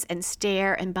happens and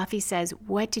stare, and Buffy says,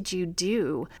 "What did you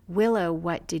do? Willow,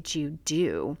 what did you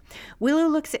do?" Willow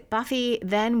looks at Buffy,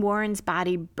 then Warren's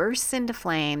body bursts into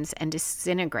flames and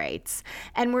disintegrates.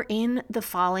 And we're in the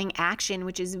falling action,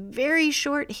 which is very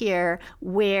short here,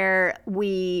 where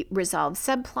we resolve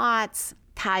subplots,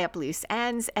 tie up loose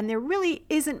ends, and there really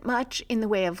isn't much in the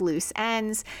way of loose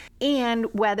ends. And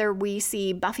whether we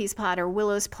see Buffy's plot or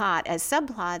Willow's plot as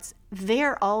subplots,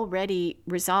 they're already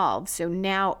resolved. So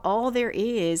now all there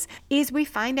is we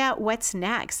find out what's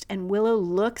next. And Willow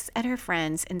looks at her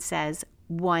friends and says,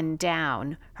 "One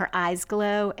down." Her eyes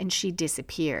glow and she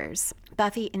disappears.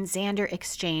 Buffy and Xander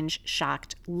exchange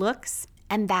shocked looks,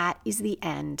 and that is the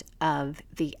end of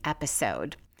the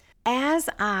episode. As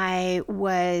I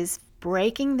was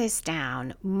breaking this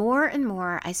down, more and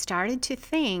more I started to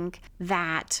think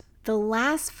that the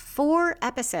last 4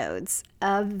 episodes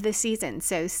of the season,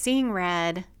 so Seeing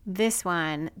Red, this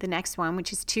one, the next one,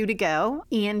 which is 2 to go,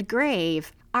 and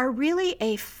Grave, are really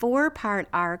a 4-part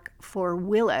arc for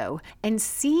Willow. And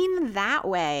seen that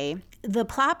way, the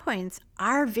plot points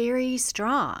are very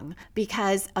strong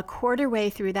because a quarter way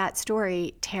through that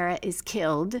story, Tara is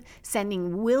killed,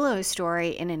 sending Willow's story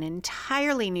in an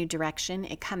entirely new direction.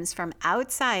 It comes from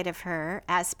outside of her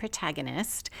as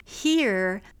protagonist.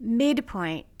 Here,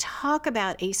 midpoint, talk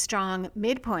about a strong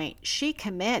midpoint. She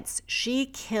commits, she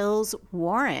kills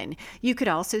Warren. You could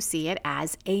also see it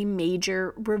as a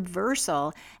major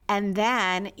reversal. And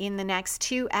then in the next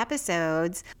 2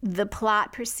 episodes, the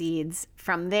plot proceeds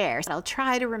from there. So I'll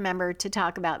try to remember to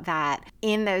talk about that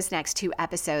in those next 2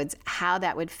 episodes, how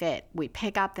that would fit. We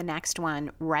pick up the next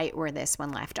one right where this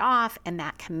one left off, and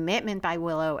that commitment by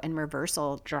Willow and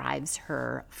reversal drives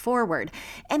her forward.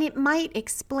 And it might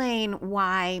explain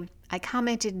why I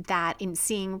commented that in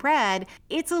Seeing Red,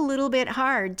 it's a little bit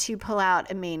hard to pull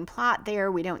out a main plot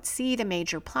there. We don't see the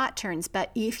major plot turns, but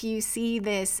if you see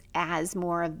this as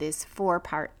more of this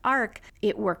 4-part arc,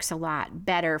 it works a lot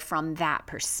better from that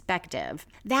perspective.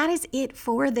 That is it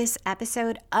for this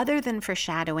episode, other than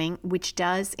foreshadowing, which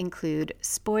does include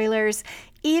spoilers.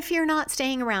 If you're not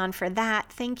staying around for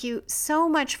that, thank you so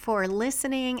much for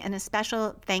listening, and a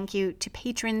special thank you to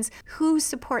patrons who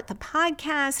support the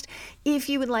podcast. If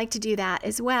you would like to do that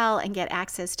as well and get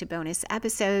access to bonus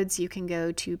episodes, you can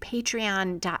go to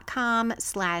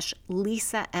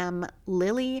patreon.com/Lisa M.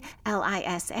 Lilly,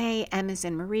 Lisa, M as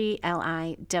in Marie,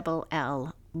 Lilly.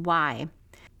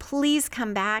 Please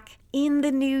come back in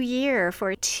the new year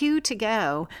for 2 to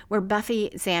go, where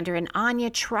Buffy, Xander, and Anya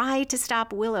try to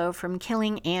stop Willow from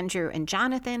killing Andrew and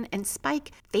Jonathan, and Spike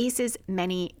faces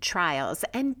many trials.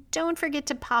 And don't forget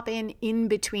to pop in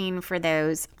between for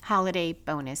those holiday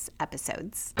bonus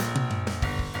episodes.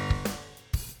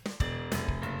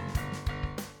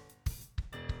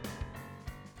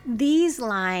 These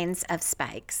lines of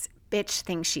Spike's, bitch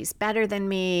thinks she's better than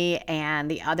me,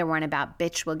 and the other one about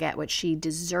bitch will get what she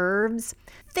deserves,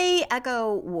 they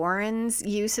echo Warren's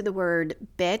use of the word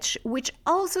bitch, which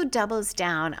also doubles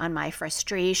down on my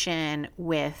frustration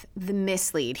with the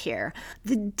mislead here.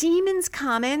 The demon's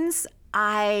comments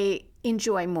I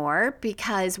enjoy more,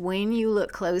 because when you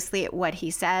look closely at what he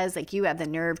says, like, you have the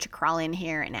nerve to crawl in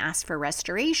here and ask for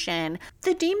restoration,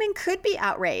 the demon could be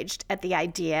outraged at the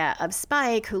idea of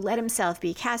Spike, who let himself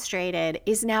be castrated,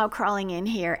 is now crawling in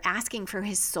here asking for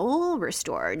his soul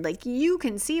restored. Like, you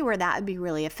can see where that would be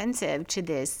really offensive to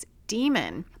this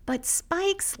demon. But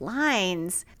Spike's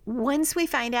lines, once we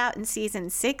find out in season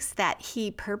 6 that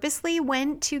he purposely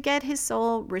went to get his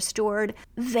soul restored,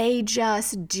 they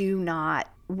just do not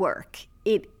work.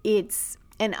 It's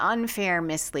an unfair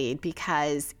mislead,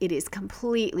 because it is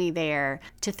completely there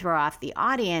to throw off the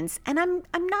audience, and I'm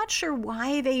not sure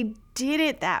why they did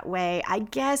it that way. I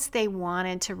guess they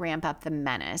wanted to ramp up the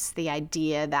menace, the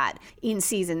idea that in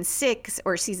season 6,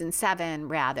 or season 7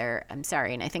 rather, I'm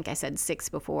sorry, and I think I said 6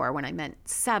 before when I meant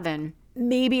 7,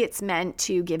 maybe it's meant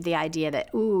to give the idea that,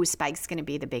 ooh, Spike's going to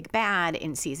be the big bad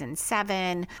in season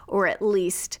 7, or at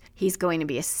least he's going to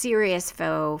be a serious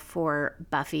foe for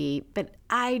Buffy. But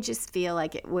I just feel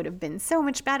like it would have been so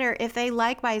much better if they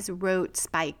likewise wrote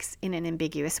Spike's in an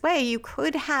ambiguous way. You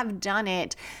could have done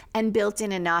it and built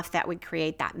in enough that would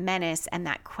create that menace and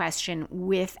that question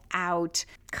without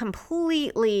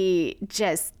completely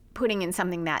just putting in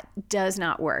something that does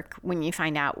not work when you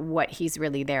find out what he's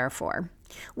really there for.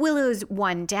 Willow's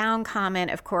one down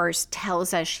comment, of course,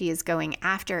 tells us she is going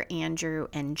after Andrew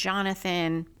and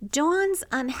Jonathan. Dawn's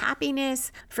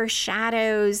unhappiness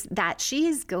foreshadows that she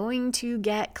is going to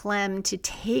get Clem to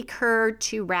take her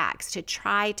to Rax to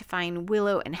try to find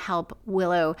Willow and help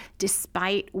Willow,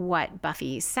 despite what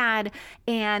Buffy said.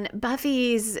 And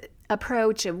Buffy's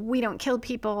approach of we don't kill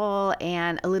people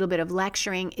and a little bit of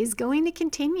lecturing is going to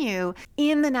continue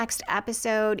in the next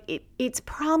episode. It's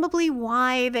probably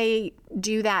why they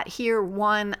do that here.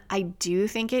 One, I do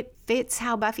think it fits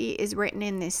how Buffy is written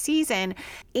in this season,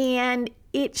 and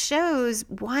it shows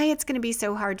why it's going to be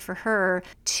so hard for her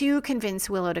to convince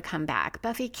Willow to come back.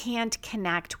 Buffy can't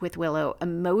connect with Willow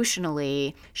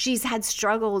emotionally. She's had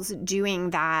struggles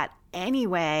doing that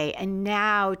anyway, and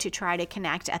now to try to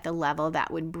connect at the level that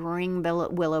would bring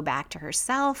Willow back to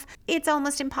herself, it's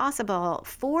almost impossible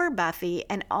for Buffy.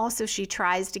 And also she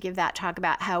tries to give that talk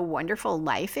about how wonderful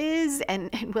life is, and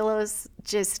Willow's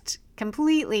just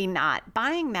completely not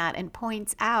buying that and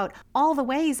points out all the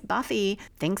ways Buffy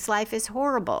thinks life is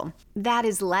horrible. That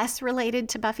is less related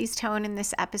to Buffy's tone in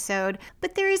this episode,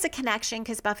 but there is a connection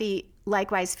because Buffy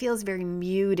likewise feels very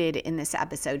muted in this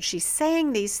episode. She's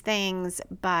saying these things,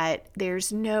 but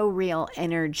there's no real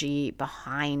energy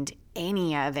behind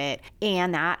any of it,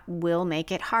 and that will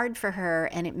make it hard for her.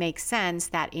 And it makes sense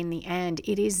that in the end,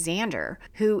 it is Xander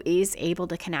who is able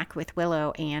to connect with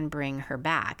Willow and bring her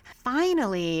back.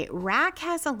 Finally, Rack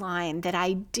has a line that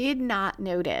I did not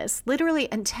notice literally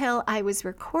until I was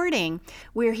recording,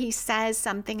 where he says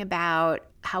something about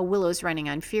how Willow's running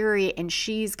on fury and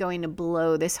she's going to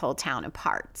blow this whole town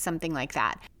apart, something like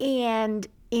that. And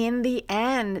in the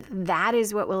end, that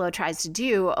is what Willow tries to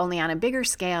do, only on a bigger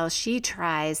scale. She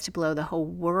tries to blow the whole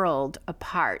world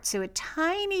apart. So a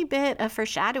tiny bit of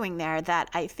foreshadowing there that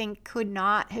I think could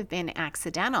not have been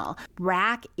accidental.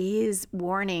 Rack is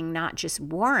warning not just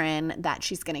Warren that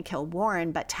she's going to kill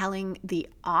Warren, but telling the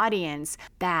audience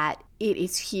that it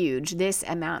is huge. This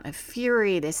amount of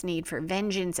fury, this need for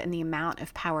vengeance, and the amount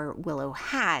of power Willow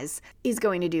has is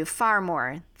going to do far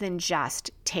more than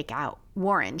just take out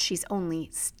Warren. She's only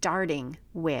starting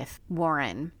with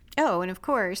Warren. Oh, and of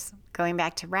course, going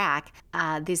back to Rack,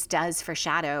 this does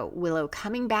foreshadow Willow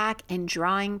coming back and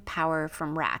drawing power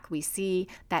from Rack. We see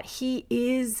that he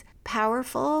is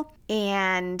powerful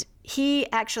and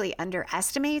he actually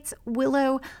underestimates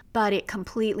Willow, but it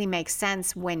completely makes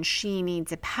sense when she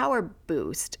needs a power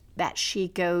boost that she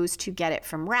goes to get it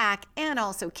from Rack and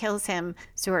also kills him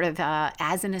sort of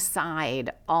as an aside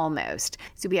almost.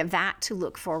 So we have that to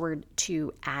look forward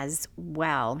to as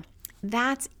well.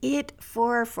 That's it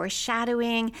for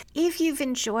foreshadowing. If you've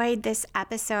enjoyed this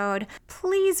episode,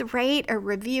 please rate or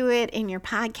review it in your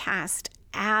podcast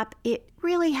app. It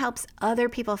really helps other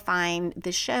people find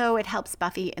the show. It helps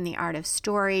Buffy and the Art of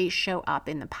Story show up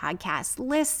in the podcast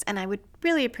lists, and I would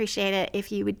really appreciate it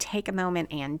if you would take a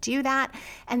moment and do that.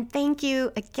 And thank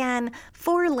you again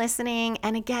for listening,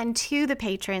 and again to the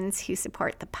patrons who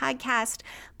support the podcast.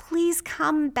 Please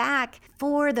come back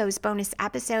for those bonus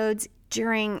episodes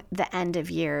during the end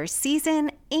of year season,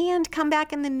 and come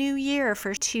back in the new year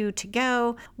for 2 to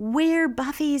go, where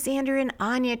Buffy, Xander, and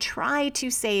Anya try to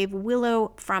save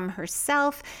Willow from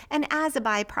herself, and as a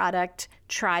byproduct,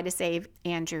 try to save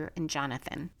Andrew and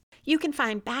Jonathan. You can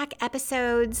find back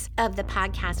episodes of the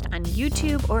podcast on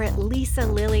YouTube or at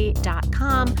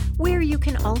lisalily.com, where you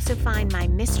can also find my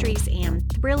mysteries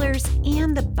and thrillers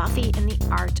and the Buffy and the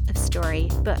Art of Story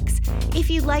books. If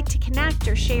you'd like to connect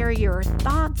or share your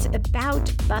thoughts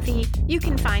about Buffy, you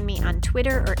can find me on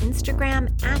Twitter or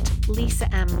Instagram at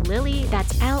Lisa M. Lilly.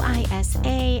 That's Lisa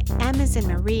M as in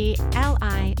Marie,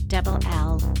 Lilly.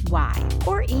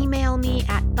 Or email me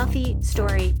at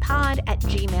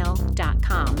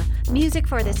buffystorypod@gmail.com. Music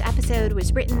for this episode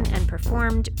was written and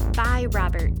performed by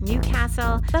Robert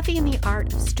Newcastle. Buffy and the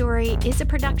Art of Story is a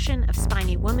production of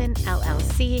Spiny Woman,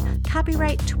 LLC,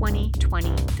 copyright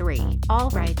 2023. All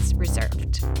rights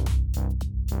reserved.